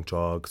taking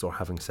drugs or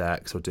having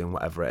sex or doing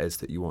whatever it is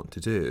that you want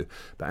to do.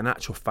 But in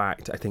actual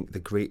fact, I think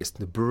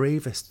the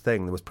bravest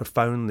thing, the most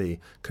profoundly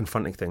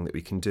confronting thing that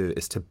we can do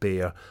is to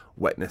bear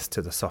witness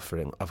to the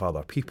suffering of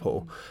other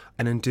people.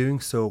 And in doing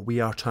so, we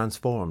are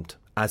transformed.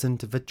 As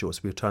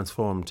individuals, we're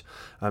transformed.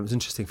 It was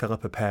interesting,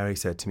 Philippa Perry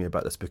said to me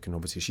about this book, and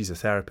obviously she's a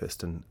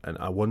therapist and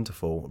a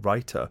wonderful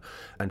writer.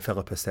 And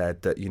Philippa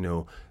said that,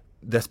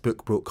 this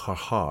book broke her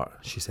heart,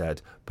 she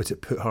said, but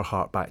it put her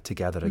heart back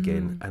together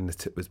again, and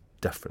that it was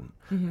different,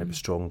 it was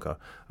stronger.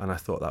 And I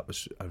thought that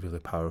was a really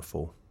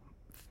powerful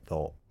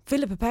thought.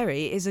 Philippa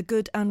Perry is a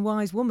good and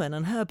wise woman,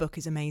 and her book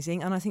is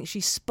amazing, and I think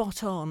she's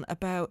spot on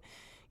about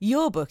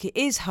your book. It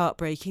is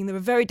heartbreaking. There are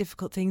very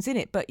difficult things in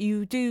it, but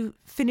you do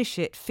finish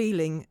it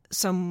feeling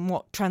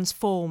somewhat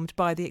transformed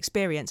by the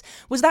experience.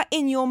 Was that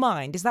in your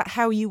mind? Is that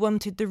how you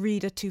wanted the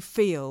reader to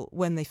feel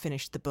when they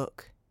finished the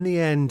book? The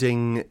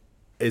ending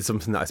is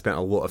something that I spent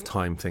a lot of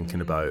time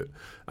thinking about,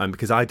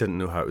 because I didn't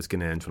know how it was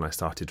going to end when I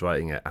started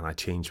writing it, and I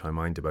changed my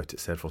mind about it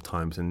several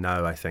times, and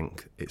now I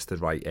think it's the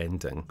right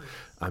ending.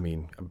 I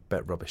mean, a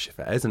bit rubbish if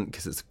it isn't,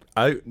 because it's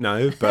out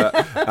now, but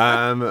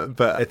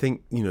but I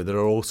think, you know, there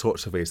are all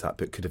sorts of ways that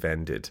book could have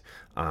ended,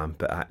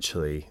 but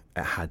actually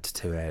it had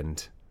to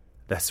end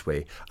this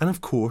way. And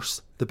of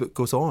course, the book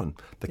goes on.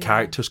 The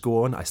characters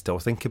go on. I still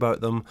think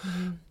about them.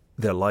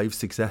 Their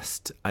lives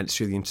exist, and it's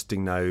really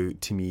interesting now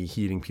to me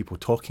hearing people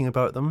talking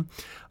about them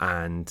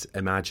and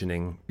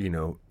imagining, you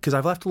know, because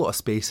I've left a lot of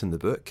space in the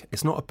book.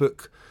 It's not a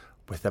book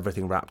with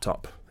everything wrapped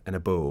up in a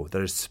bow.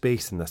 There is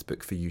space in this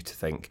book for you to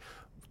think,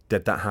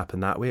 did that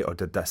happen that way, or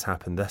did this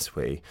happen this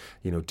way?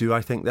 You know, do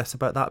I think this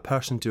about that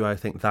person? Do I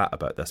think that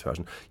about this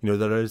person? You know,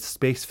 there is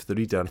space for the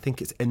reader, and I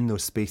think it's in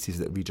those spaces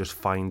that readers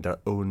find their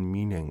own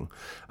meaning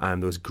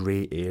and those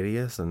grey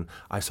areas. And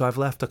so I've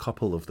left a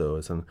couple of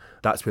those, and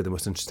that's where the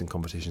most interesting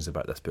conversations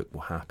about this book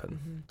will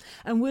happen.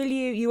 And will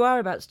you are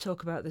about to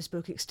talk about this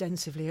book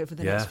extensively over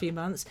the next few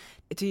months.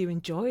 Do you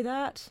enjoy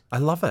that? I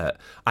love it.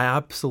 I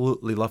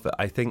absolutely love it.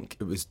 I think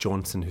it was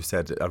Johnson who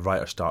said a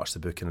writer starts the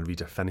book and a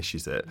reader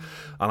finishes it.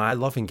 And I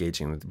love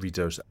engaging with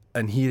readers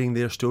and hearing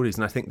their stories.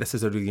 And I think this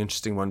is a really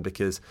interesting one,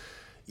 because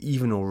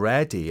even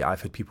already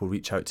I've had people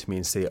reach out to me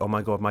and say, oh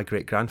my God, my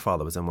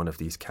great-grandfather was in one of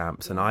these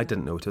camps and I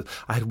didn't know it.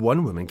 I had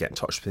one woman get in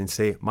touch with me and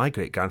say, my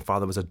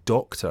great-grandfather was a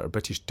doctor, a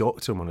British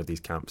doctor in one of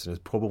these camps, and is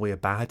probably a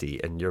baddie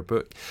in your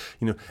book.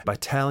 You know, by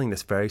telling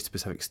this very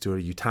specific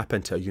story, you tap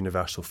into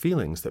universal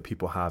feelings that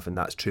people have, and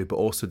that's true, but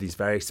also these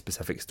very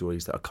specific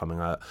stories that are coming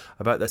out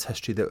about this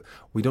history that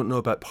we don't know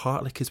about,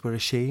 partly because we're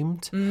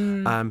ashamed.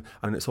 And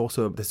it's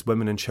also this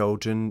women and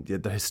children,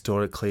 they're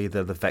historically,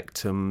 they're the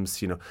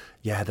victims, you know,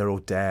 they're all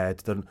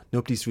dead.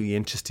 Nobody's really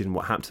interested in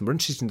what happened to them. We're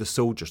interested in the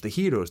soldiers, the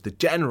heroes, the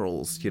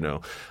generals, you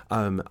know.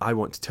 I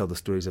want to tell the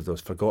stories of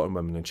those forgotten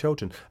women and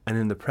children. And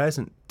in the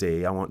present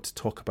day, I want to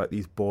talk about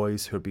these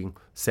boys who are being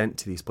sent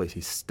to these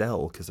places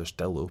still, because they're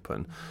still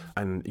open.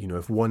 And, you know,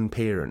 if one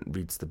parent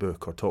reads the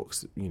book or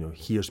talks, you know,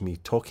 hears me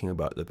talking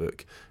about the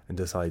book and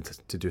decides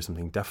to do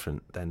something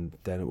different, then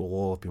it will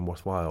all have been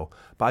worthwhile.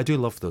 But I do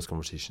love those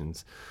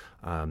conversations.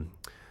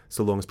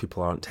 So long as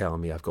people aren't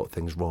telling me I've got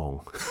things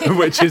wrong,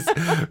 which is,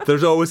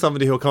 there's always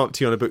somebody who'll come up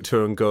to you on a book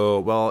tour and go,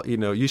 well, you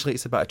know, usually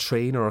it's about a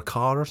train or a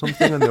car or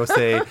something, and they'll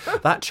say,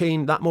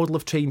 that model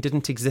of train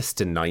didn't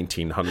exist in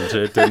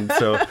 1900, and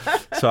so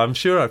I'm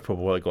sure I've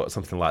probably got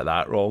something like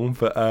that wrong,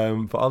 but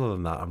other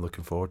than that, I'm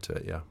looking forward to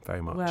it,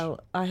 very much. Well,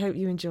 I hope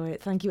you enjoy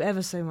it. Thank you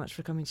ever so much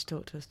for coming to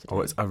talk to us today.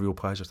 Oh, it's a real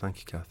pleasure. Thank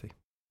you, Cathy.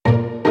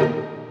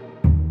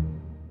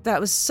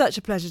 That was such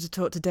a pleasure to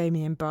talk to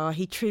Damian Barr.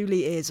 He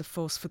truly is a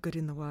force for good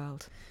in the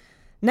world.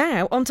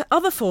 Now, on to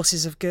other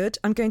forces of good.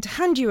 I'm going to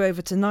hand you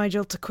over to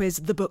Nigel to quiz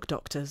the book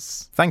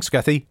doctors. Thanks,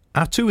 Cathy.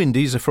 Our two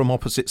indies are from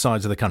opposite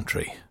sides of the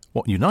country.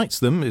 What unites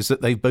them is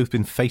that they've both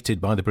been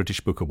feted by the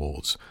British Book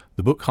Awards.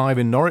 The Book Hive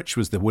in Norwich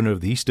was the winner of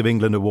the East of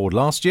England Award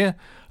last year,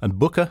 and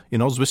Booka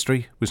in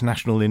Oswestry was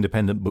National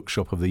Independent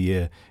Bookshop of the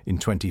Year in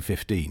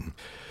 2015.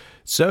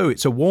 So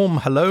it's a warm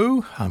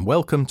hello and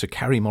welcome to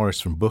Carrie Morris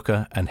from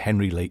Booka and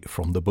Henry Layte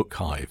from the Book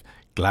Hive.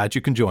 Glad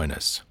you can join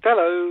us.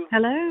 Hello.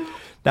 Hello.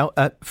 Now,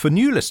 for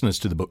new listeners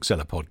to the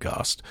Bookseller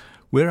Podcast,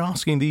 we're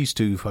asking these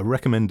two for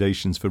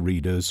recommendations for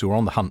readers who are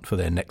on the hunt for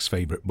their next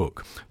favourite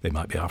book. They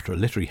might be after a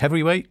literary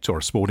heavyweight or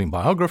a sporting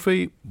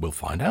biography. We'll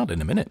find out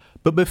in a minute.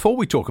 But before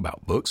we talk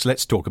about books,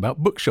 let's talk about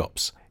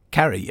bookshops.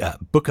 Carrie,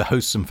 Booka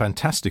hosts some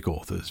fantastic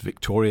authors,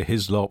 Victoria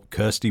Hislop,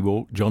 Kirsty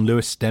Walk, John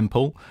Lewis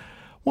Stemple.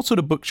 What sort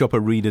of bookshop are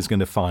readers going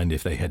to find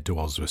if they head to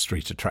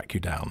Oswestry to track you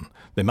down?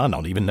 They might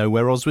not even know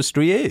where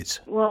Oswestry is.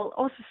 Well,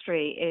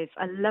 Oswestry is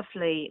a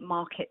lovely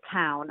market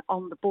town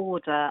on the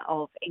border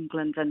of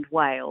England and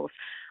Wales.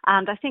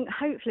 And I think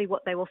hopefully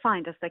what they will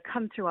find as they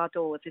come through our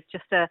doors is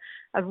just a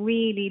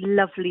really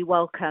lovely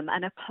welcome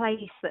and a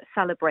place that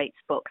celebrates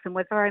books. And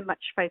we're very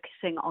much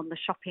focusing on the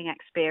shopping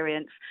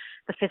experience,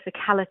 the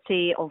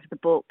physicality of the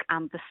book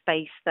and the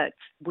space that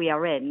we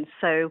are in.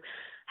 So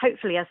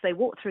hopefully, as they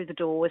walk through the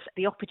doors,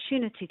 the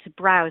opportunity to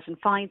browse and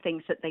find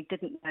things that they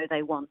didn't know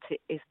they wanted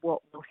is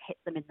what will hit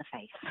them in the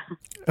face.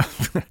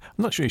 I'm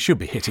not sure you should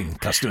be hitting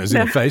customers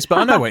in the face, but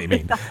I know what you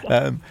mean.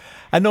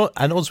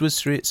 And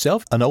Oswestry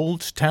itself, an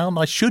old town,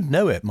 I should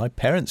know it. My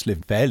parents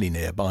lived fairly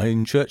nearby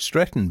in Church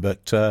Stretton,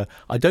 but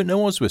I don't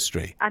know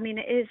Oswestry. I mean,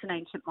 it is an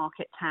ancient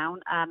market town.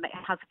 It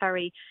has a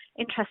very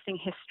interesting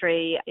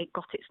history. It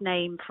got its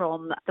name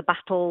from the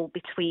battle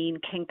between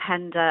King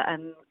Penda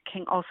and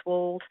King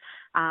Oswald.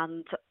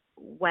 And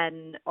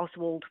when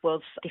Oswald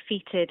was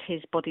defeated,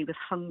 his body was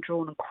hung,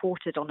 drawn and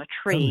quartered on a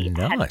tree.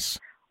 Oh, nice.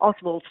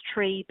 Oswald's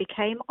tree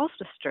became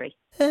Oswestry.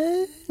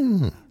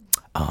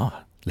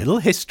 Little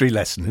history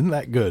lesson, isn't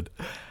that good?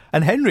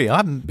 And Henry, I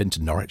haven't been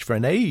to Norwich for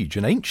an age,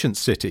 an ancient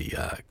city.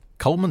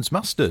 Coleman's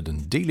Mustard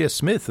and Delia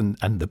Smith and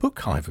the Book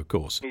Hive, of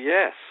course.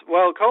 Yes.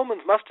 Well,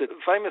 Coleman's Mustard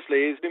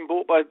famously has been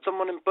bought by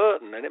someone in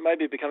Burton, and it may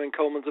be becoming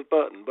Coleman's of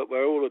Burton, but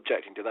we're all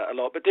objecting to that a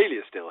lot. But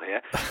Delia's still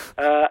here,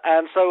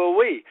 and so are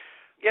we.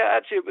 Yeah,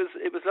 actually,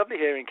 it was lovely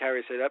hearing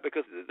Carrie say that,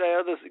 because they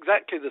are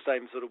exactly the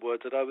same sort of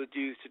words that I would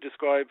use to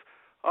describe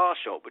our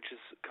shop, which is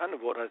kind of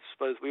what I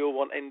suppose we all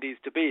want Indies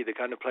to be, the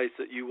kind of place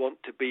that you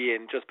want to be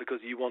in just because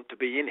you want to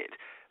be in it.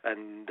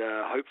 And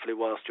hopefully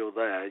whilst you're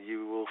there,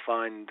 you will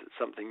find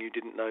something you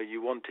didn't know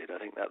you wanted. I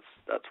think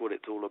that's what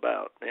it's all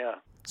about, yeah.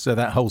 So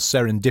that whole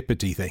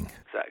serendipity thing.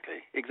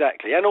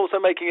 Exactly. And also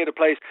making it a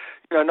place,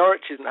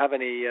 Norwich doesn't have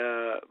any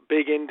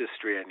big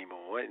industry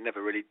anymore. It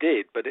never really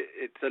did, but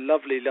it's a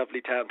lovely, lovely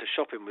town to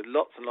shop in with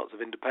lots and lots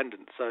of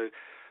independents. So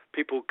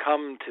people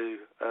come to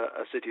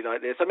a city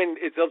like this. I mean,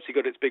 it's obviously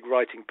got its big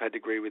writing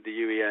pedigree with the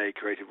UEA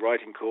Creative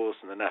Writing Course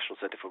and the National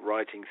Centre for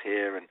Writings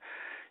here, and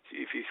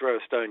if you throw a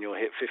stone, you'll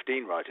hit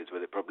 15 writers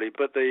with it probably.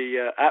 But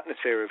the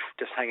atmosphere of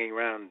just hanging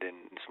around in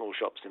small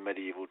shops in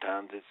medieval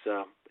towns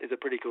is a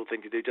pretty cool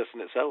thing to do just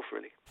in itself,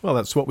 really. Well,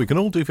 that's what we can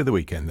all do for the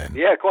weekend then.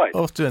 Yeah, quite.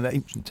 Off to an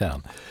ancient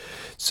town.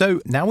 So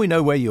now we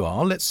know where you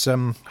are. Let's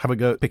have a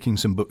go at picking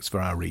some books for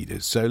our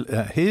readers. So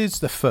here's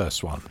the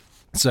first one.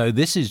 So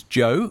this is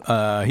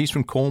Joe. He's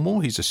from Cornwall.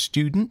 He's a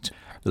student.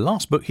 The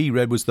last book he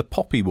read was The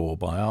Poppy War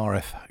by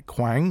R.F.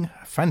 Kuang,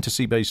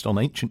 fantasy based on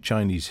ancient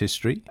Chinese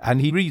history. And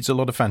he reads a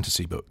lot of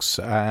fantasy books.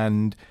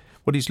 And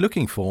what he's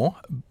looking for,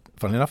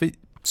 funnily enough, it's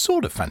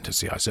sort of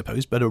fantasy, I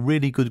suppose, but a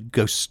really good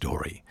ghost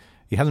story.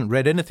 He hasn't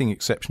read anything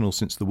exceptional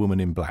since The Woman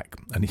in Black,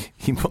 and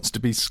he wants to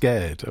be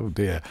scared. Oh,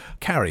 dear.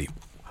 Carrie,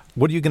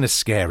 what are you going to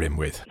scare him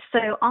with?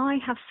 So I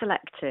have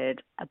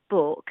selected a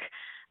book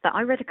that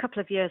I read a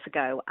couple of years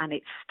ago, and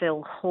it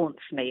still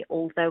haunts me,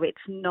 although it's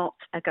not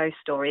a ghost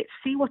story. It's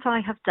See What I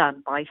Have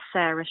Done by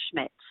Sarah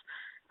Schmidt,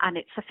 and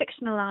it's a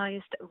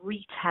fictionalized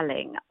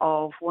retelling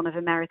of one of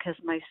America's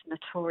most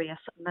notorious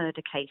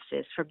murder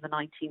cases from the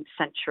 19th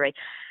century.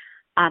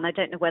 And I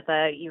don't know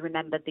whether you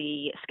remember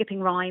the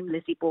skipping rhyme,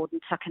 Lizzie Borden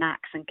took an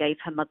axe and gave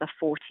her mother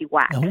 40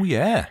 whacks. Oh,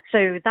 yeah.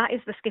 So that is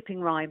the skipping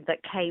rhyme that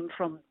came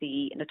from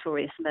the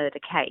notorious murder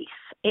case.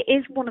 It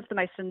is one of the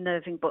most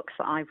unnerving books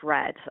that I've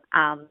read,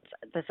 and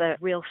there's a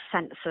real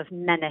sense of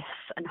menace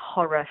and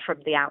horror from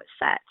the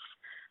outset.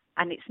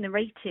 And it's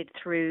narrated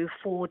through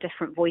 4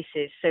 different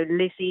voices. So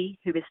Lizzie,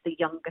 who is the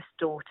youngest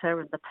daughter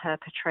and the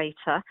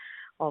perpetrator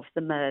of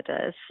the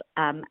murders,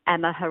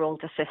 Emma, her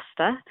older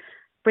sister,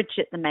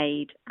 Bridget the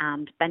maid,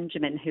 and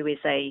Benjamin, who is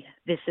a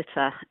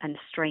visitor and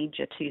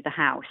stranger to the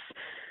house.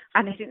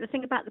 And I think the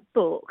thing about the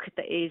book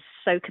that is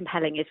so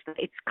compelling is that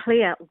it's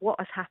clear what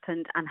has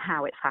happened and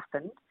how it's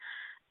happened.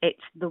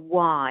 It's the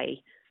why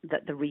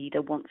that the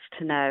reader wants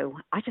to know.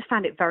 I just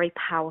found it very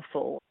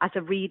powerful. As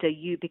a reader,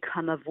 you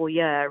become a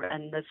voyeur,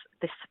 and there's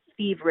this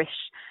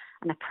feverish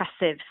and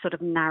oppressive sort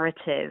of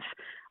narrative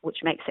which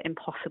makes it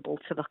impossible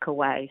to look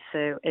away.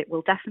 So it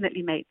will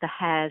definitely make the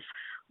hairs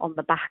on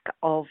the back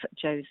of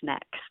Joe's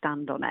neck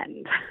stand on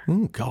end.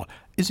 Oh, God.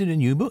 Is it a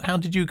new book? How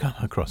did you come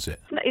across it?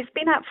 It's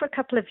been out for a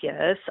couple of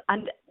years,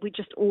 and we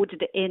just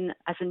ordered it in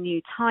as a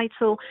new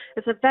title.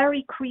 There's a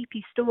very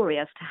creepy story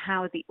as to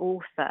how the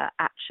author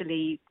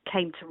actually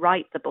came to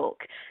write the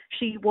book.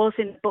 She was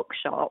in a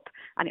bookshop,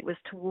 and it was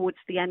towards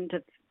the end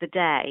of the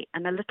day,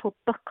 and a little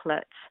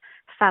booklet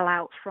fell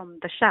out from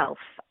the shelf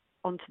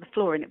onto the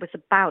floor, and it was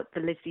about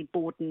the Lizzie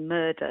Borden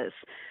murders.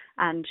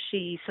 And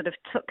she sort of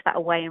took that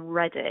away and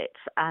read it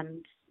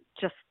and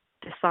just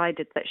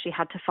decided that she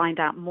had to find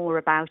out more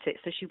about it.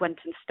 So she went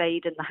and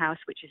stayed in the house,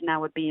 which is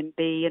now a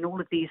B&B, and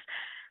all of these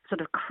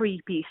sort of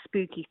creepy,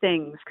 spooky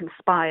things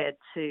conspired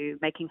to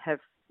making her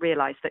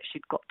realise that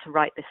she'd got to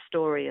write this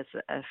story as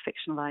a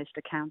fictionalised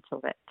account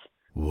of it.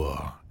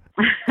 Whoa.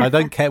 I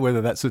don't care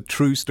whether that's a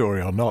true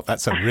story or not.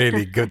 That's a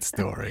really good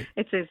story.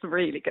 It is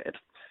really good.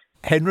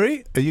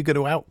 Henry, are you going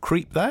to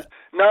out-creep that?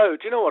 No,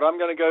 do you know what? I'm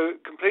going to go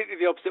completely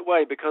the opposite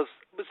way, because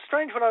it was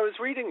strange when I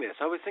was reading this.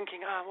 I was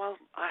thinking, well,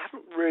 I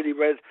haven't really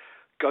read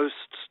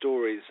ghost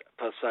stories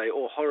per se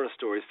or horror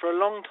stories for a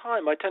long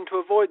time. I tend to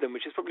avoid them,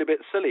 which is probably a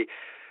bit silly.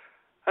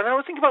 And I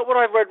was thinking about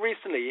what I've read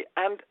recently,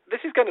 and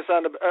this is going to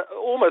sound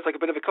almost like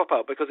a bit of a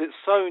cop-out because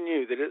it's so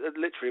new that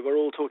literally we're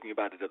all talking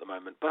about it at the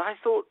moment. But I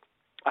thought,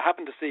 I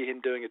happened to see him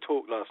doing a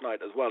talk last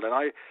night as well, and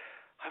I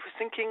was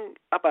thinking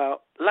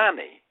about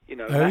Lanny,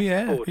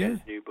 Max Porter's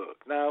new book.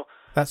 Now,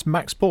 that's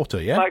Max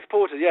Porter, yeah? Max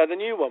Porter, yeah, the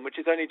new one, which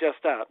is only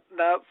just out.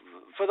 Now,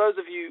 for those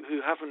of you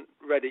who haven't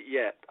read it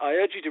yet, I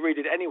urge you to read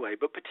it anyway,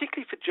 but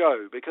particularly for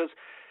Joe, because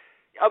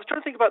I was trying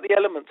to think about the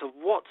elements of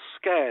what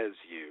scares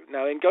you.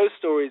 Now, in ghost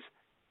stories,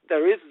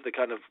 there is the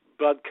kind of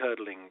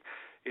blood-curdling,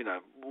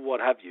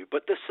 what have you,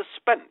 but the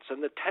suspense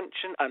and the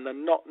tension and the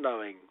not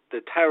knowing,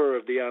 the terror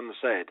of the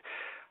unsaid,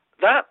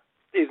 that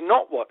is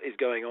not what is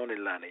going on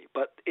in Lanny,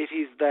 but it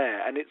is there,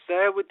 and it's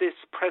there with this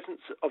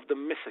presence of the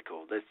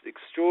mythical, this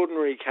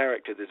extraordinary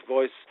character, this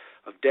voice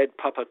of dead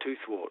Papa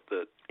Toothwort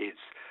that is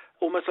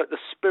almost like the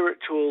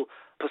spiritual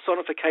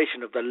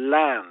personification of the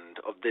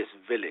land of this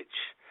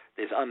village,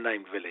 this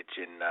unnamed village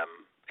in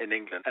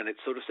England, and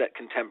it's sort of set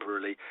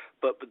contemporarily,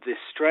 but with this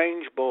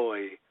strange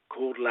boy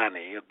called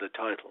Lanny of the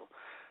title,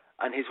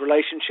 and his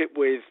relationship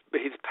with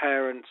his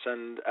parents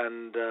and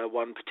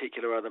one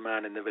particular other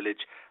man in the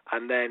village,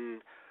 and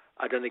then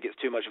I don't think it's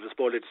too much of a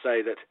spoiler to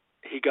say that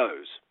he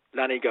goes.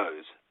 Lanny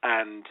goes.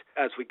 And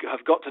as we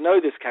have got to know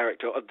this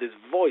character of this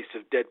voice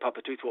of dead Papa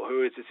Toothwort,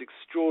 who is this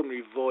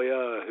extraordinary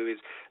voyeur who is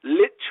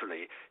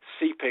literally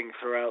seeping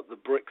throughout the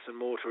bricks and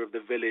mortar of the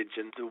village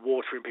and the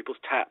water in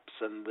people's taps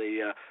and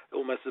the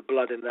almost the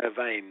blood in their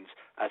veins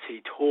as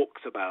he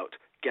talks about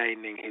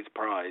gaining his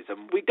prize.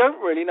 And we don't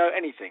really know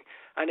anything.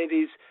 And it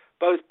is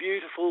both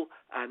beautiful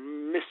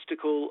and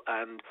mystical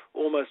and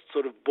almost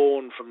sort of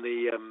born from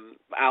the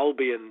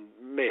Albion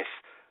myth,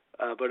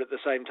 but at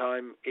the same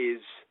time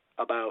is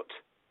about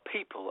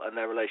people and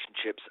their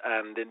relationships,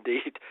 and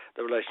indeed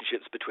the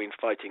relationships between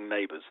fighting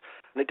neighbours.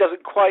 And it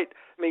doesn't quite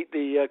meet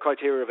the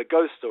criteria of a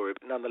ghost story,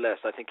 but nonetheless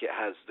I think it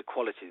has the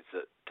qualities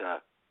that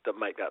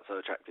make that so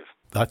attractive.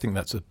 I think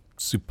that's a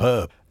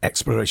superb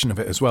exploration of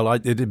it as well.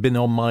 It had been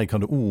on my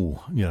kind of,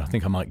 I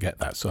think I might get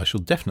that, so I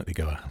shall definitely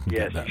go out and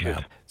get that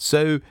now.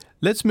 So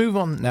let's move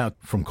on now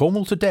from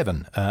Cornwall to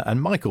Devon,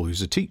 and Michael,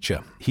 who's a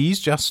teacher. He's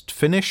just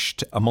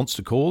finished A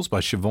Monster Calls by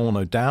Siobhan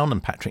O'Down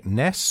and Patrick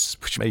Ness,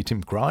 which made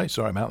him cry,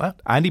 sorry about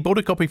that. And he bought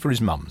a copy for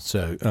his mum,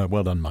 so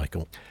well done,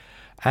 Michael.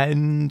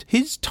 And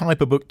his type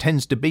of book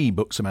tends to be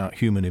books about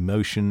human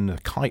emotion. A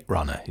Kite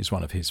Runner is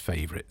one of his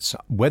favourites.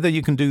 Whether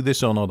you can do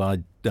this or not,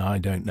 I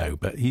don't know.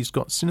 But he's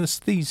got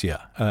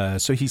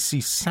synesthesia, so he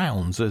sees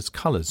sounds as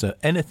colours.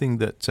 Anything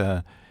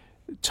that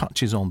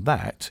touches on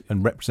that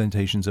and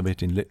representations of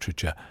it in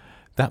literature,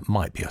 that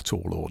might be a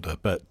tall order.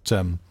 But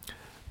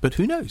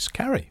who knows?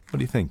 Carrie, what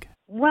do you think?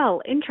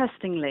 Well,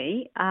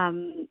 interestingly,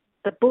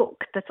 the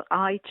book that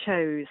I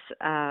chose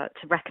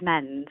to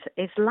recommend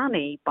is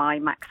Lanny by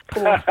Max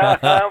Porter.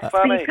 How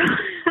funny.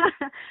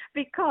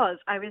 Because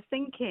I was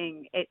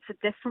thinking it's a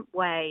different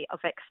way of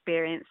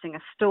experiencing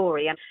a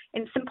story. And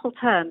in simple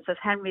terms, as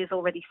Henry has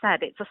already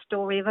said, it's a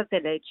story of a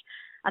village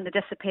and the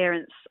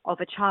disappearance of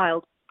a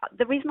child.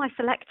 The reason I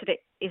selected it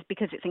is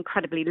because it's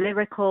incredibly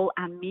lyrical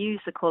and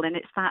musical, and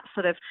it's that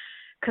sort of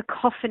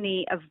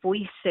cacophony of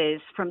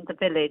voices from the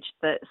village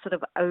that sort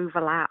of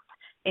overlap,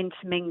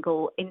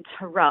 intermingle,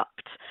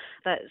 interrupt,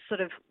 that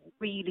sort of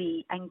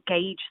really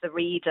engage the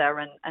reader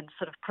and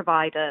sort of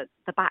provide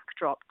the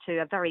backdrop to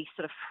a very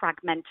sort of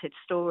fragmented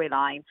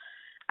storyline.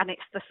 And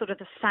it's the sort of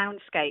the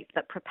soundscape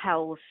that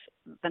propels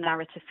the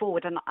narrative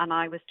forward. And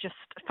I was just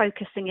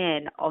focusing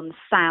in on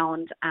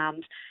sound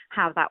and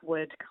how that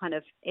would kind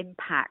of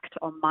impact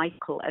on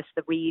Michael as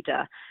the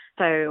reader.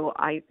 So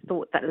I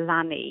thought that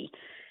Lanny,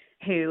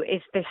 who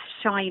is this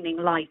shining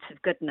light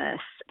of goodness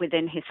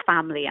within his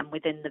family and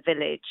within the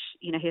village.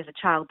 You know, he's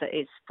a child that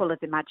is full of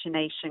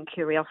imagination,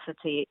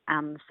 curiosity,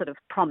 and sort of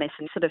promise,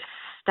 and sort of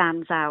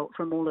stands out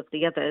from all of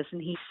the others.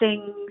 And he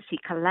sings, he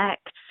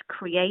collects,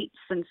 creates,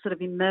 and sort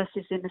of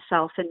immerses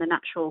himself in the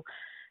natural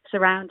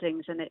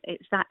surroundings. And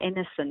it's that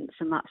innocence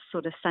and that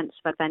sort of sense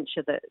of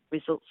adventure that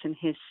results in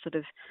his sort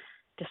of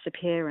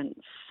disappearance,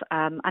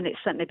 and it's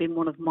certainly been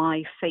one of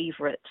my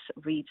favourite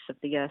reads of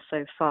the year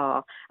so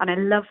far. And I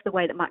love the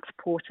way that Max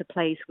Porter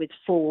plays with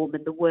form,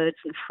 and the words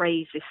and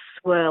phrases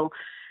swirl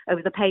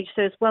over the page.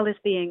 So as well as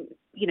being,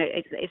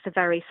 it's a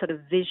very sort of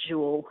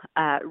visual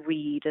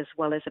read as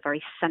well as a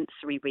very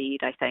sensory read,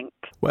 I think.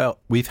 Well,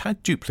 we've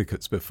had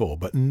duplicates before,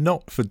 but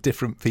not for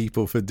different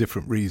people for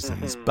different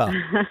reasons. But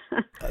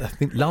I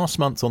think last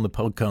month on the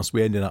podcast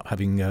we ended up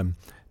having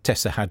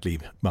Tessa Hadley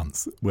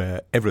month,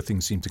 where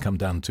everything seemed to come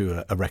down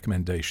to a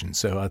recommendation.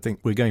 So I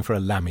think we're going for a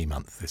Lammy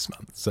month this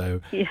month.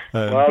 So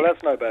well,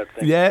 that's no bad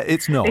thing. Yeah,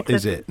 it's not,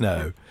 is it?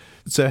 No.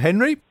 So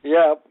Henry?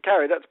 Yeah,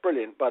 Carrie, that's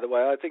brilliant, by the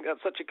way. I think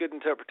that's such a good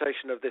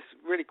interpretation of this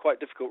really quite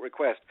difficult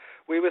request.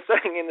 We were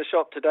saying in the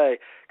shop today,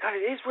 God,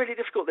 it is really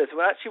difficult, this.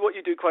 Well, actually, what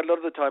you do quite a lot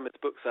of the time at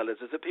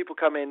booksellers is that people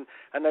come in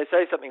and they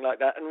say something like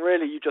that, and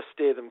really you just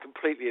steer them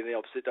completely in the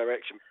opposite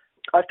direction.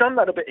 I've done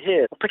that a bit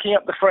here, picking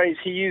up the phrase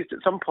he used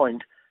at some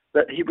point,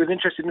 that he was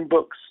interested in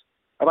books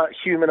about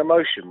human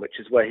emotion, which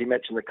is where he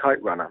mentioned The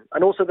Kite Runner,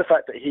 and also the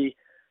fact that he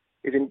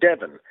is in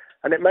Devon.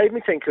 And it made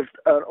me think of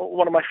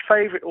one of my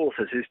favourite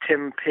authors, who's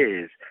Tim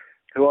Pears,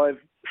 who I've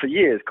for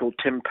years called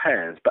Tim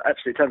Pears, but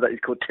actually it turns out he's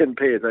called Tim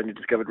Pears, only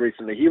discovered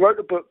recently. He wrote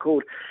a book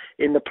called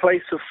In the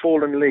Place of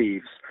Fallen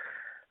Leaves,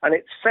 and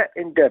it's set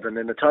in Devon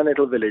in a tiny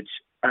little village,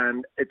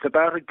 and it's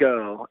about a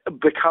girl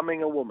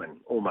becoming a woman,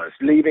 almost,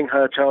 leaving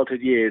her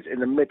childhood years in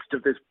the midst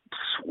of this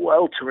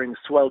sweltering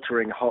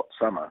hot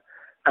summer,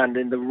 and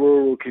in the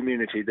rural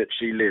community that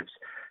she lives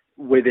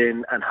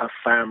within, and her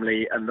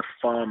family and the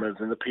farmers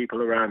and the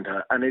people around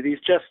her. And it is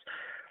just,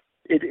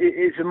 it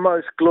is a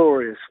most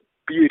glorious,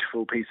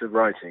 beautiful piece of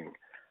writing.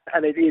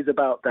 And it is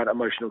about that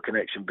emotional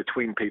connection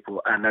between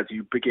people, and as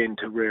you begin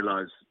to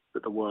realise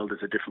that the world is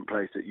a different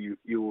place that you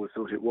always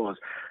thought it was.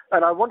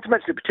 And I want to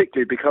mention it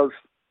particularly because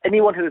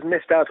anyone who has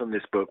missed out on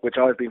this book, which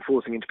I've been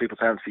forcing into people's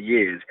hands for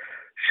years,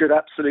 should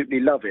absolutely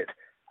love it,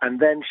 and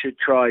then should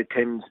try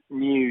Tim's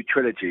new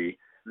trilogy.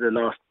 The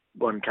last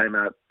one came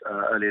out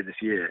earlier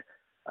this year,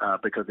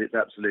 because it's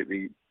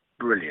absolutely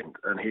brilliant,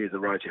 and he is a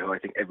writer who I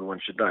think everyone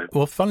should know.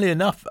 Well, funnily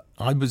enough,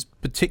 I was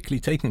particularly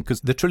taken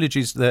because the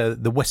trilogy's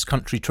the West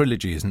Country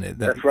trilogy, isn't it?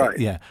 That's right.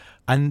 Yeah.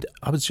 And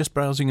I was just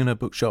browsing in a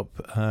bookshop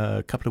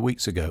a couple of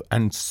weeks ago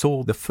and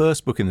saw the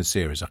first book in the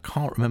series. I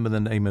can't remember the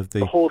name of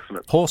the...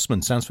 Horseman.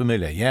 Horseman, sounds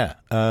familiar, yeah.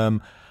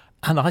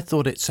 And I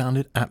thought it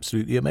sounded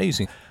absolutely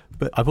amazing.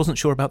 But I wasn't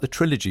sure about the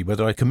trilogy,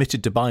 whether I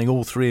committed to buying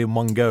all three in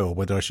one go or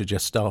whether I should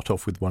just start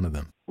off with one of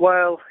them.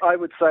 Well, I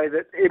would say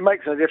that it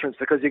makes no difference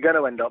because you're going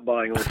to end up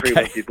buying all three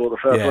once you bought the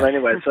first one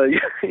anyway, so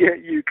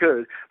you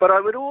could. But I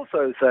would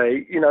also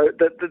say,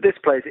 that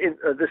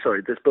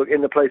this book,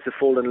 In the Place of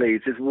Fallen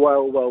Leaves, is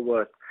well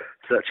worth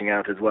searching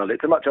out as well.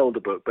 It's a much older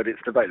book, but it's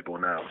available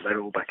now.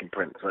 They're all back in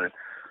print, so...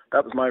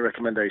 that was my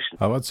recommendation.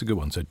 Oh, that's a good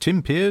one. So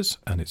Tim Pears,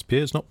 and it's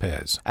Pears, not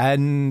Pears.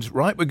 And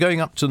right, we're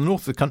going up to the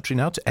north of the country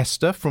now to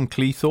Esther from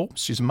Cleethorpes.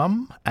 She's a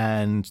mum,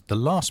 and the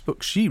last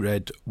book she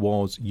read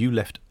was You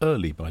Left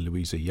Early by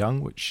Louisa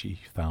Young, which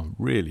she found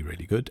really,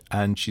 really good.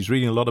 And she's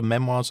reading a lot of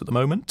memoirs at the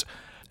moment,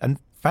 and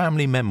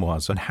family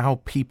memoirs and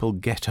how people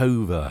get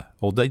over,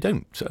 or they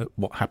don't,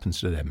 what happens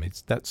to them.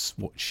 That's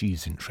what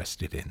she's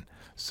interested in.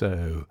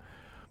 So...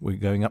 we're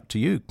going up to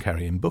you,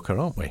 Carrie, in Booka,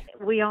 aren't we?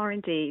 We are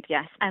indeed,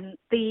 yes. And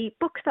the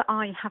book that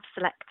I have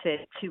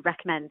selected to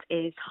recommend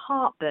is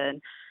Heartburn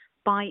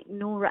by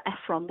Nora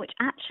Ephron, which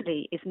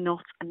actually is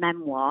not a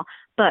memoir,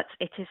 but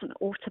it is an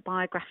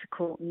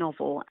autobiographical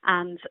novel,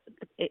 and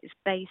it's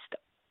based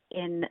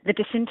in the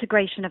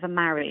disintegration of a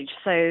marriage.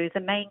 So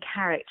the main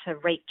character,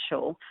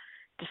 Rachel,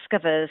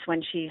 discovers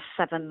when she's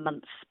 7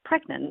 months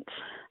pregnant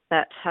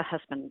that her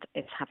husband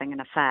is having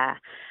an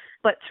affair.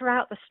 But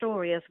throughout the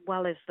story, as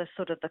well as the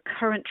sort of the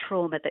current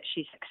trauma that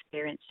she's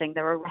experiencing,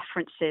 there are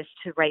references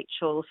to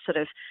Rachel's sort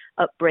of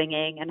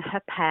upbringing and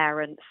her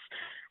parents,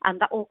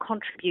 and that all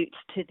contributes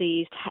to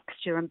the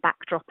texture and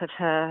backdrop of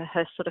her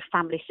sort of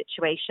family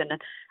situation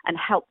and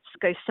helps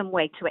go some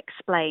way to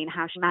explain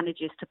how she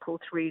manages to pull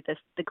through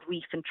the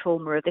grief and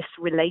trauma of this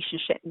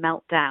relationship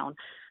meltdown.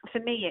 For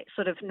me, it's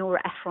sort of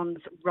Nora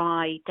Ephron's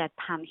wry,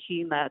 deadpan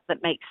humour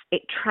that makes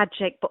it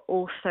tragic but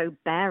also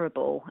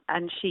bearable,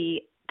 and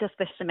she does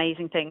this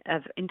amazing thing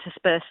of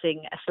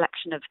interspersing a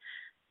selection of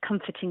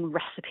comforting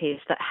recipes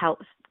that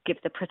helps give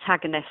the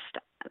protagonist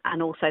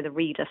and also the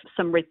reader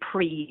some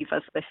reprieve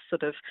as this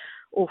sort of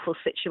awful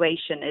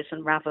situation is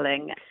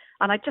unravelling.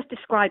 And I just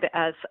describe it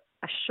as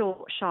a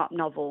short, sharp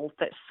novel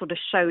that sort of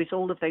shows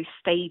all of those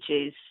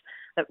stages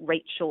that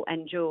Rachel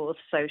endures.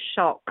 So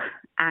shock,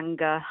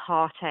 anger,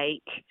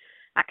 heartache,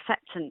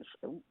 acceptance,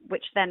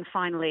 which then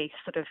finally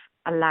sort of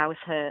allows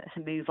her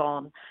to move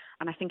on.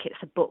 And I think it's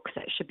a book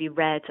that should be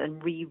read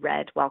and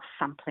reread while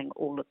sampling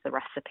all of the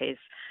recipes.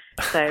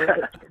 So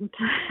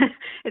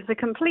it's a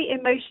complete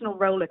emotional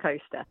roller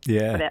coaster.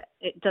 Yeah.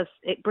 But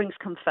it brings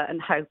comfort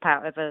and hope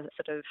out of a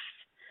sort of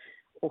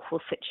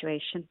awful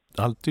situation.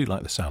 I do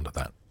like the sound of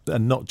that.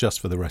 And not just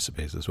for the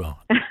recipes as well.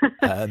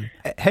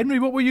 Henry,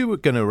 what were you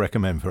going to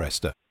recommend for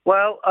Esther?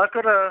 Well, I've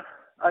got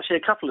actually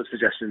a couple of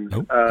suggestions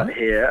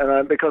here,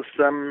 and because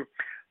the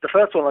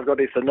first one I've got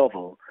is a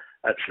novel.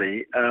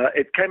 Actually,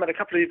 it came out a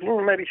couple of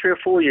maybe 3 or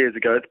 4 years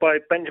ago. It's by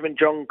Benjamin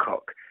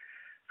Johncock.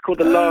 It's called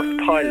The Last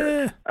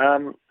Pilot,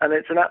 and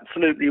it's an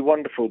absolutely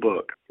wonderful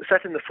book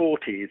set in the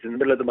 40s in the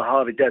middle of the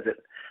Mojave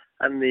Desert,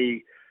 and the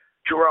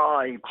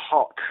dry,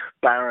 hot,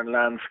 barren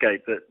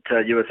landscape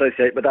that you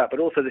associate with that, but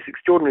also this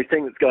extraordinary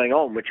thing that's going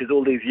on, which is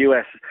all these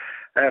US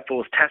Air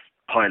Force test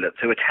pilots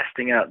who are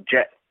testing out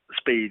jet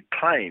speed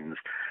planes.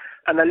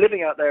 And they're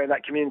living out there in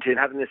that community and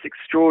having this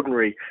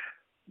extraordinary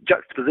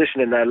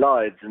juxtaposition in their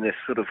lives in this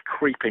sort of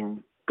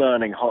creeping,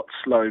 burning, hot,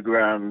 slow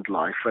ground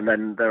life, and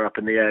then they're up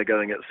in the air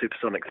going at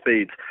supersonic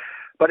speeds.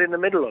 But in the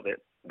middle of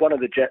it, one of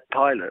the jet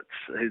pilots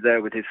who's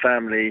there with his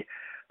family,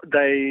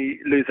 they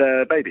lose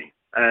their baby.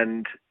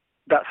 And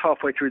that's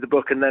halfway through the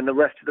book, and then the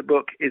rest of the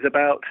book is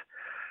about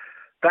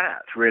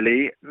that,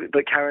 really,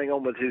 but carrying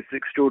on with his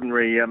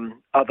extraordinary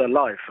other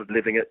life of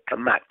living at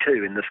Mach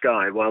 2 in the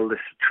sky while this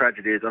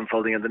tragedy is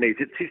unfolding underneath.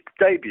 It's his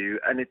debut,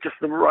 and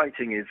the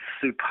writing is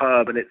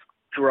superb, and it's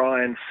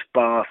dry and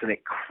sparse, and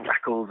it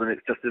crackles, and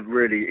it's just a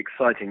really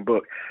exciting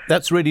book.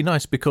 That's really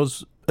nice,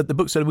 because at the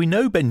Bookseller we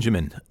know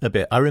Benjamin a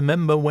bit. I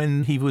remember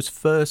when he was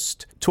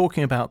first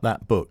talking about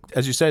that book.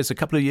 As you say, it's a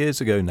couple of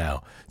years ago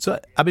now. So,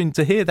 I mean,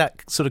 to hear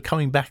that sort of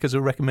coming back as a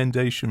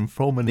recommendation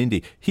from an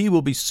indie, he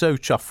will be so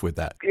chuffed with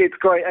that. It's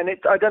great, and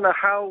I don't know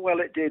how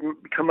well it did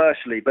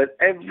commercially, but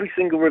every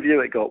single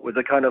review it got was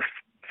a kind of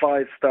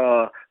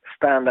 5-star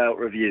standout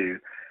review.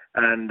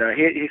 And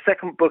his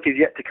second book is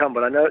yet to come,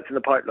 but I know it's in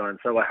the pipeline,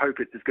 so I hope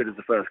it's as good as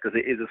the first, because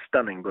it is a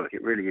stunning book.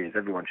 It really is.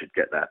 Everyone should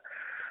get that.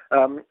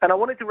 And I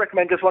wanted to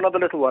recommend just one other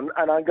little one,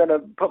 and I'm going to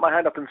put my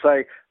hand up and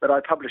say that I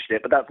published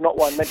it, but that's not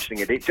why I'm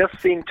mentioning it. It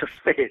just seemed to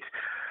fit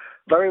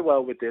very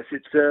well with this.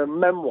 It's a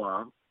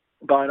memoir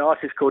by an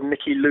artist called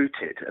Nikki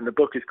Luted, and the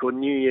book is called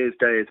New Year's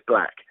Day is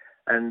Black.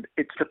 And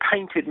it's a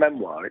painted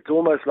memoir. It's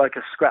almost like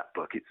a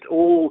scrapbook. It's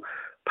all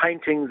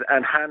paintings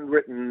and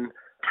handwritten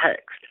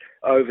text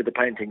over the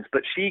paintings,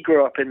 but she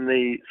grew up in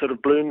the sort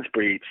of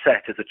Bloomsbury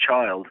set as a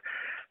child,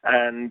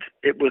 And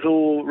it was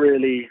all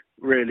really,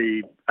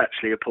 really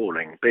actually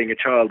appalling. Being a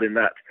child in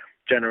that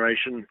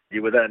generation,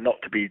 you were there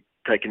not to be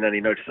taken any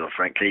notice of,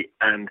 frankly,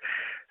 and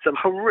some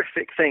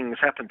horrific things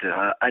happened to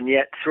her. And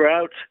yet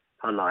throughout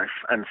her life,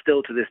 and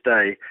still to this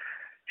day,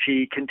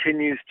 she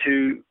continues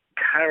to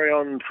carry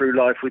on through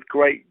life with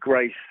great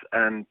grace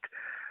and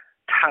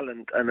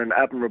talent and an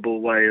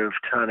admirable way of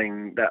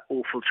turning that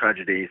awful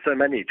tragedy, so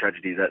many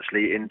tragedies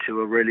actually, into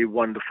a really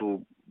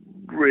wonderful,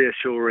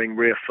 reassuring,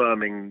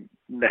 reaffirming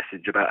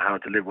message about how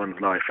to live one's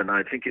life. And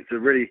I think it's a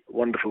really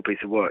wonderful piece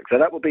of work. So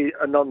that will be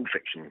a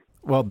non-fiction.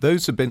 Well,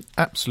 those have been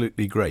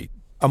absolutely great.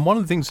 And one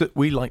of the things that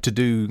we like to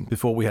do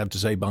before we have to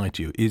say bye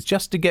to you is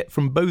just to get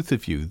from both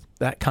of you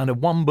that kind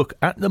of one book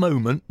at the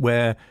moment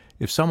where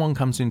if someone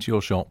comes into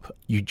your shop,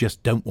 you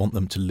just don't want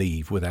them to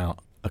leave without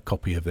a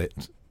copy of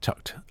it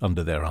tucked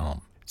under their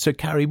arm. So,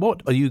 Carrie,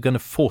 what are you going to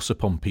force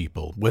upon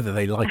people, whether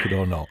they like it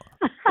or not?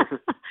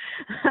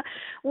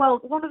 Well,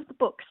 one of the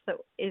books that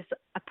is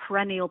a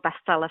perennial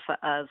bestseller for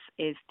us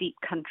is Deep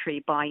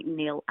Country by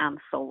Neil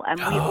Ansell. And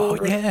we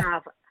always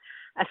have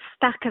a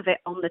stack of it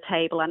on the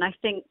table. And I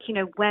think,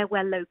 where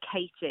we're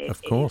located,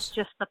 it's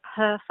just the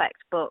perfect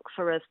book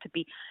for us to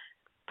be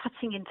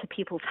putting into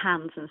people's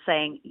hands and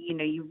saying,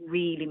 you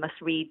really must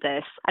read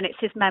this. And it's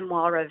his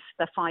memoir of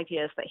the 5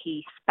 years that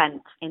he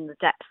spent in the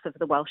depths of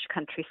the Welsh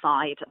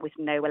countryside with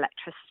no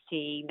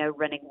electricity, no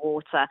running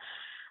water.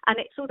 And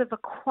it's sort of a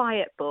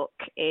quiet book.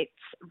 It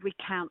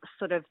recounts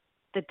sort of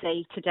the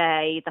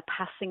day-to-day, the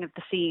passing of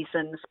the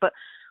seasons, but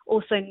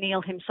also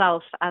Neil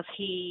himself as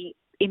he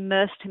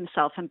immersed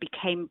himself and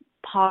became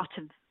part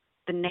of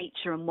the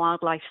nature and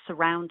wildlife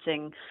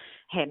surrounding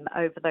him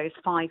over those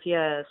 5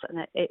 years.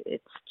 And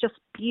it's just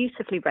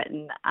beautifully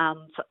written,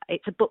 and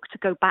it's a book to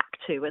go back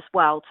to as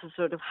well, to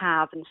sort of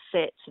have and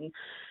sit and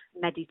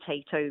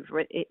meditate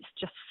over it. It's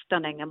just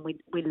stunning, and we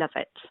love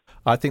it.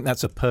 I think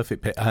that's a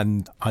perfect pick,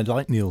 and I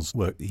like Neil's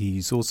work.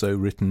 He's also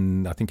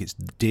written, I think it's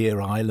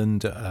Deer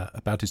Island,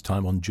 about his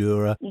time on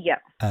Jura.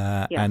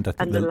 And I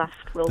think the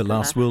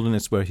Last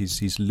Wilderness, where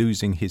he's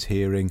losing his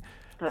hearing.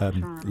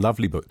 Right.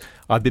 Lovely book.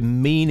 I've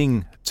been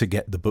meaning to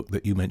get the book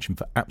that you mentioned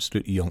for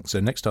absolutely yonks. So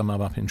next time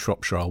I'm up in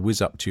Shropshire, I'll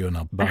whiz up to you and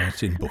I'll buy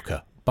it in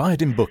Booka. Buy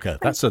it in Booka.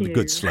 That's a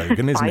good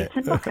slogan, isn't it?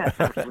 Buy it in Booka,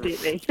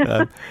 absolutely.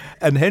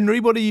 And Henry,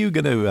 what are you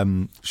going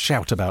to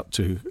shout about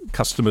to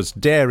customers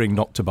daring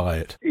not to buy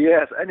it?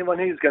 Yes, anyone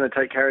who's going to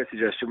take Carrie's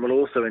suggestion will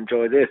also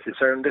enjoy this. It's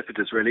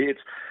serendipitous, really.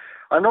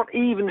 I'm not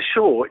even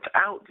sure it's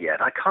out yet.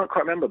 I can't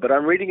quite remember, but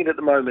I'm reading it at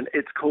the moment.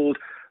 It's called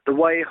The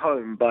Way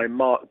Home by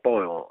Mark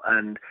Boyle,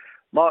 and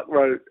Mark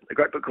wrote a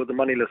great book called The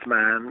Moneyless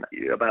Man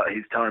about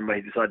his time where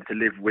he decided to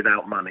live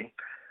without money,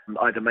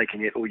 either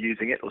making it or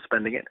using it or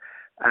spending it.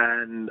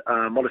 And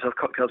Molotov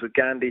Cocktails with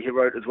Gandhi he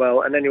wrote as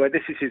well. And anyway,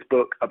 this is his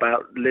book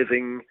about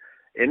living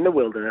in the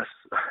wilderness.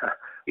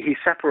 He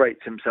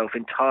separates himself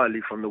entirely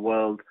from the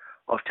world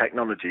of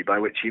technology, by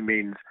which he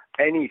means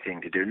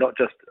anything to do, not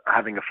just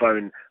having a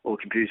phone or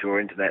computer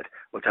or internet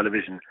or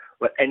television,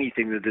 but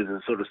anything that is a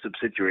sort of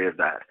subsidiary of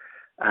that.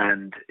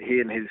 And he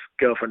and his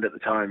girlfriend at the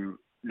time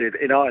live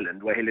in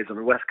Ireland, where he lives on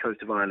the west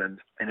coast of Ireland,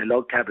 in a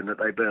log cabin that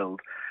they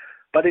build.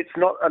 But it's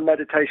not a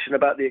meditation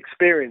about the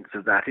experience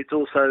of that. It's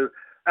also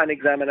an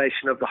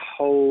examination of the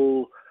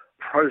whole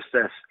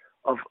process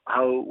of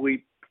how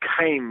we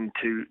came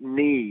to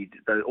need,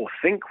 or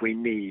think we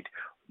need,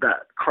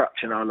 that crutch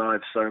in our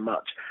lives so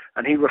much.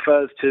 And he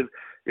refers to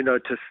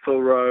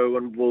Thoreau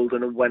and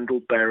Walden and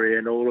Wendell Berry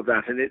and all of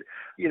that. And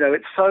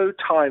it's so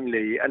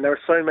timely, and there are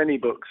so many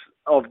books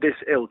of this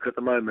ilk at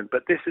the moment.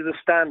 But this is a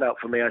standout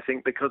for me, I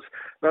think, because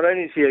not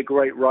only is he a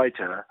great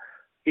writer,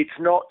 it's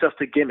not just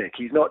a gimmick.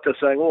 He's not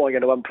just saying, I'm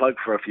going to unplug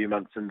for a few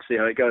months and see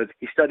how it goes.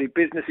 He studied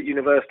business at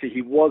university.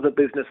 He was a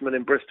businessman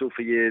in Bristol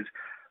for years.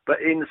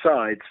 But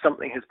inside,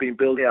 something has been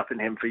building up in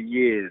him for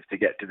years to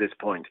get to this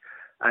point.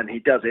 And he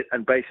does it.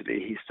 And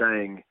basically, he's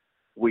saying,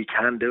 we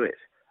can do it.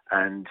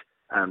 And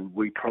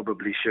we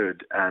probably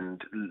should,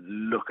 and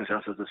look at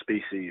us as a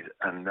species.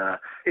 And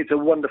it's a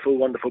wonderful,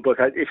 wonderful book.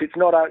 If it's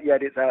not out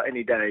yet, it's out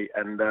any day,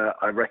 and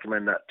I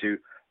recommend that to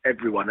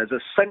everyone as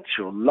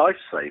essential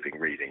life-saving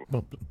reading.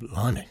 Well,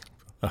 blimey.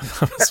 I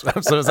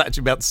was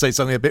actually about to say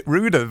something a bit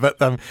ruder,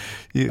 but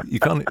you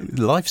can't.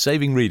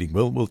 Life-saving reading,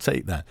 we'll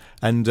take that.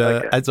 And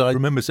okay. As I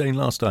remember saying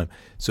last time,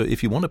 so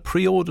if you want to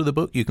pre-order the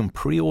book, you can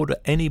pre-order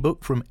any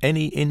book from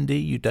any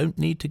indie. You don't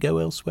need to go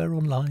elsewhere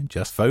online.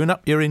 Just phone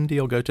up your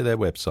indie or go to their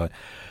website.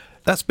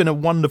 That's been a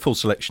wonderful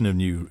selection of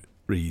new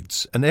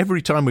reads. And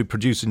every time we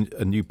produce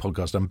a new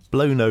podcast, I'm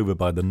blown over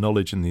by the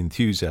knowledge and the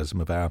enthusiasm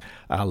of our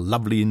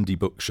lovely indie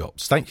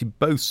bookshops. Thank you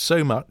both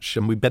so much,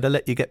 and we better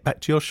let you get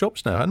back to your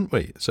shops now, hadn't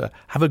we? So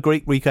have a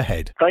great week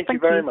ahead. Thank you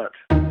very much.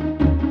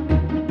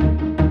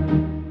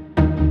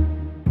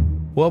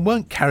 Well,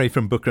 weren't Carrie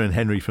from Booka and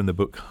Henry from the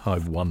Book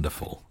Hive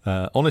wonderful?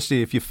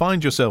 Honestly, if you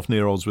find yourself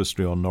near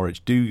Oswestry or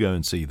Norwich, do go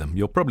and see them.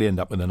 You'll probably end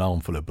up with an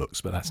armful of books,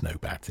 but that's no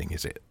bad thing,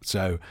 is it?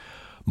 So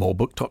more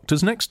book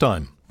doctors next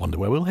time. Wonder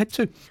where we'll head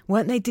to.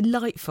 Weren't they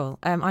delightful?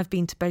 I've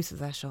been to both of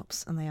their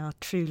shops and they are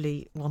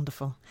truly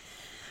wonderful.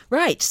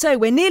 Right, so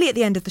we're nearly at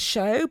the end of the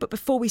show, but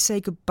before we say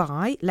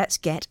goodbye, let's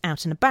get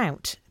out and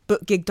about.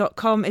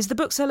 BookGig.com is the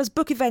Bookseller's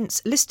book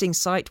events listing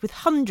site with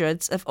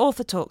hundreds of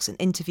author talks and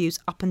interviews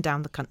up and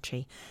down the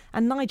country.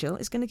 And Nigel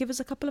is going to give us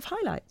a couple of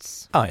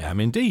highlights. I am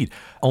indeed.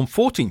 On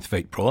 14th of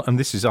April, and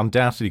this is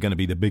undoubtedly going to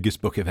be the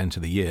biggest book event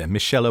of the year,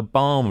 Michelle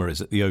Obama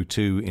is at the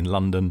O2 in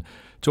London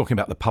talking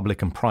about the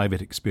public and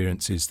private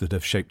experiences that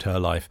have shaped her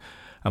life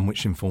and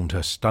which informed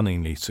her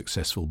stunningly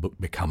successful book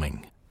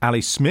Becoming.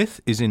 Ali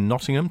Smith is in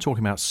Nottingham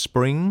talking about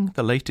Spring,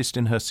 the latest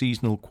in her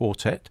seasonal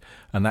quartet,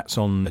 and that's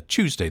on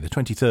Tuesday, the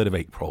 23rd of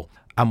April.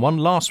 And one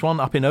last one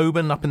up in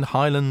Oban, up in the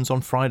Highlands, on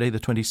Friday, the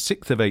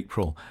 26th of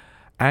April.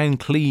 Anne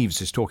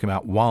Cleeves is talking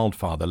about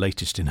Wildfire, the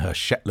latest in her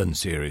Shetland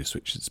series,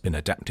 which has been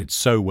adapted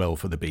so well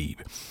for the Beeb.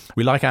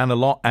 We like Anne a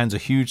lot. Anne's a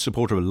huge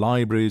supporter of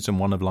libraries and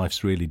one of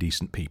life's really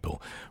decent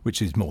people,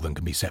 which is more than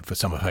can be said for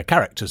some of her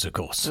characters, of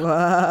course.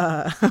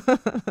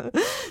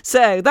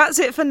 So that's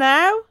it for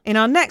now. In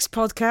our next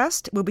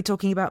podcast, we'll be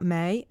talking about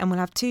May, and we'll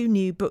have 2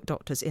 new book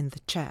doctors in the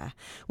chair.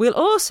 We'll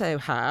also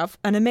have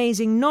an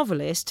amazing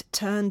novelist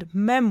turned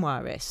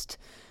memoirist.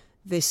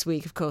 This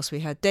week, of course,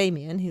 we had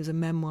Damian, who's a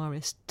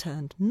memoirist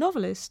turned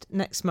novelist.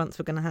 Next month,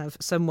 we're going to have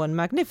someone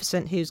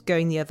magnificent who's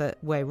going the other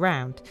way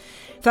round.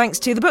 Thanks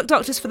to the book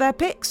doctors for their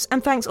picks,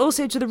 and thanks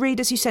also to the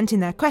readers who sent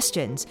in their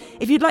questions.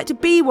 If you'd like to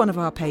be one of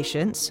our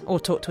patients or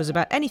talk to us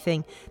about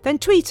anything, then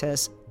tweet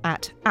us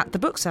at the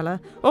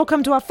Bookseller, or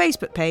come to our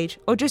Facebook page,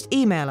 or just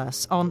email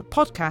us on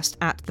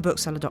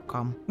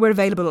podcast@thebookseller.com. We're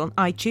available on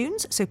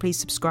iTunes, so please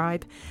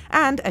subscribe.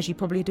 And as you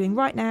probably are doing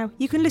right now,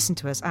 you can listen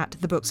to us at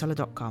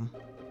thebookseller.com.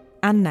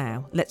 And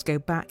now, let's go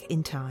back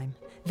in time.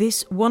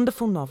 This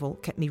wonderful novel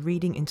kept me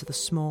reading into the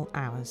small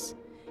hours.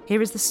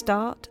 Here is the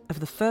start of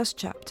the first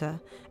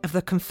chapter of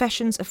the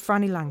Confessions of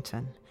Frannie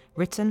Langton,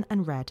 written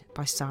and read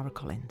by Sara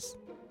Collins.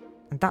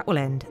 And that will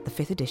end the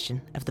 5th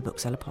edition of the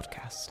Bookseller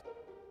Podcast.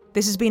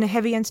 This has been a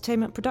Heavy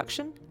Entertainment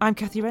production. I'm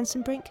Cathy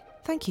Rentzenbrink.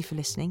 Thank you for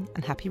listening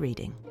and happy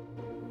reading.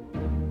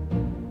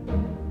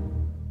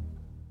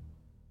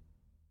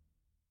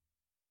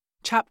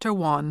 Chapter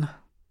 1.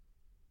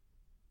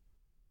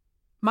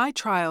 My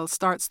trial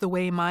starts the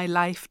way my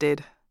life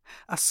did,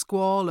 a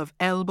squall of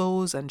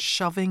elbows and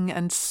shoving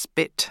and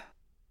spit.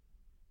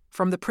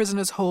 From the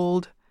prisoner's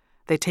hold,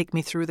 they take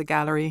me through the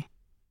gallery,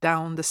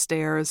 down the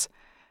stairs,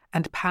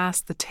 and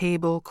past the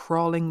table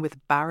crawling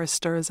with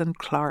barristers and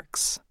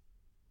clerks.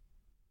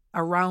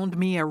 Around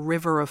me a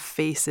river of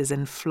faces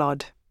in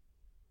flood,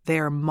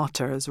 their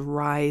mutters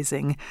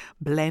rising,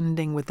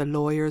 blending with the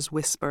lawyer's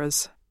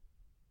whispers.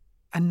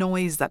 A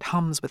noise that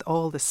hums with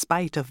all the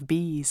spite of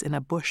bees in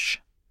a bush.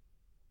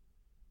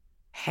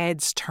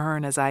 Heads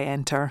turn as I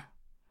enter,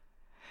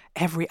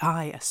 every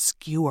eye a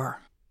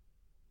skewer.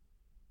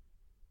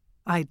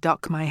 I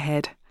duck my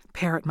head,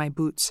 pare at my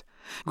boots,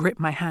 grip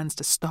my hands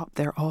to stop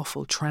their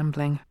awful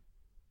trembling.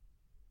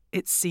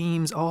 It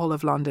seems all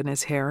of London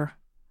is here,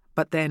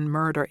 but then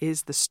murder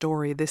is the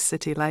story this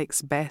city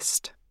likes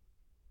best.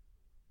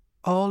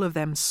 All of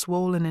them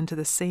swollen into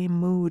the same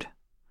mood,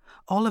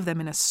 all of them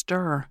in a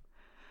stir,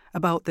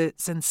 about the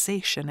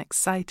sensation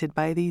excited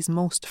by these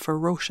most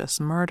ferocious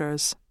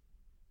murders.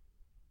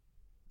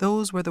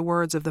 Those were the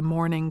words of the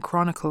Morning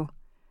Chronicle,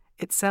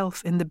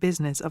 itself in the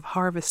business of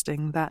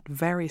harvesting that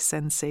very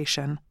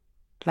sensation,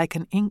 like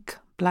an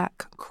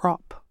ink-black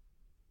crop.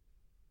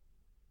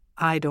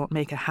 I don't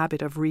make a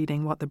habit of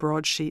reading what the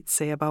broadsheets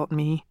say about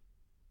me,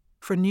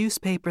 for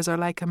newspapers are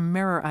like a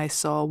mirror I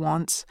saw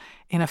once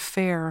in a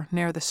fair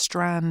near the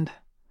Strand,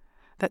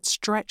 that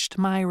stretched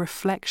my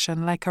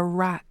reflection like a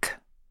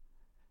rack,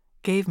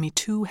 gave me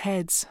 2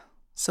 heads,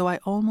 so I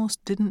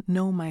almost didn't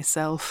know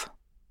myself.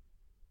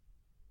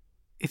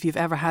 If you've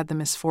ever had the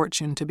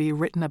misfortune to be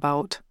written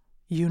about,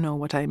 you know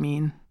what I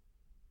mean.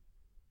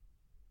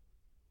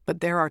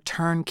 But there are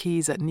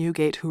turnkeys at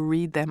Newgate who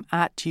read them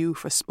at you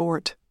for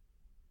sport.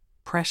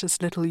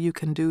 Precious little you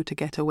can do to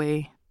get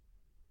away.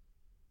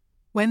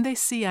 When they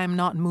see I'm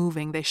not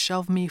moving, they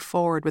shove me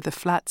forward with the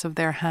flats of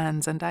their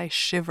hands, and I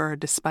shiver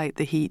despite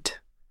the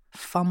heat,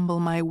 fumble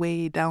my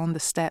way down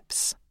the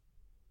steps.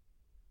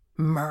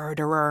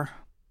 Murderer.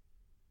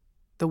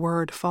 The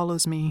word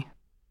follows me.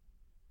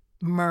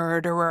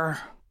 Murderer.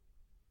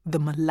 The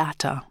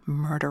mulatta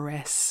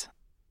murderess.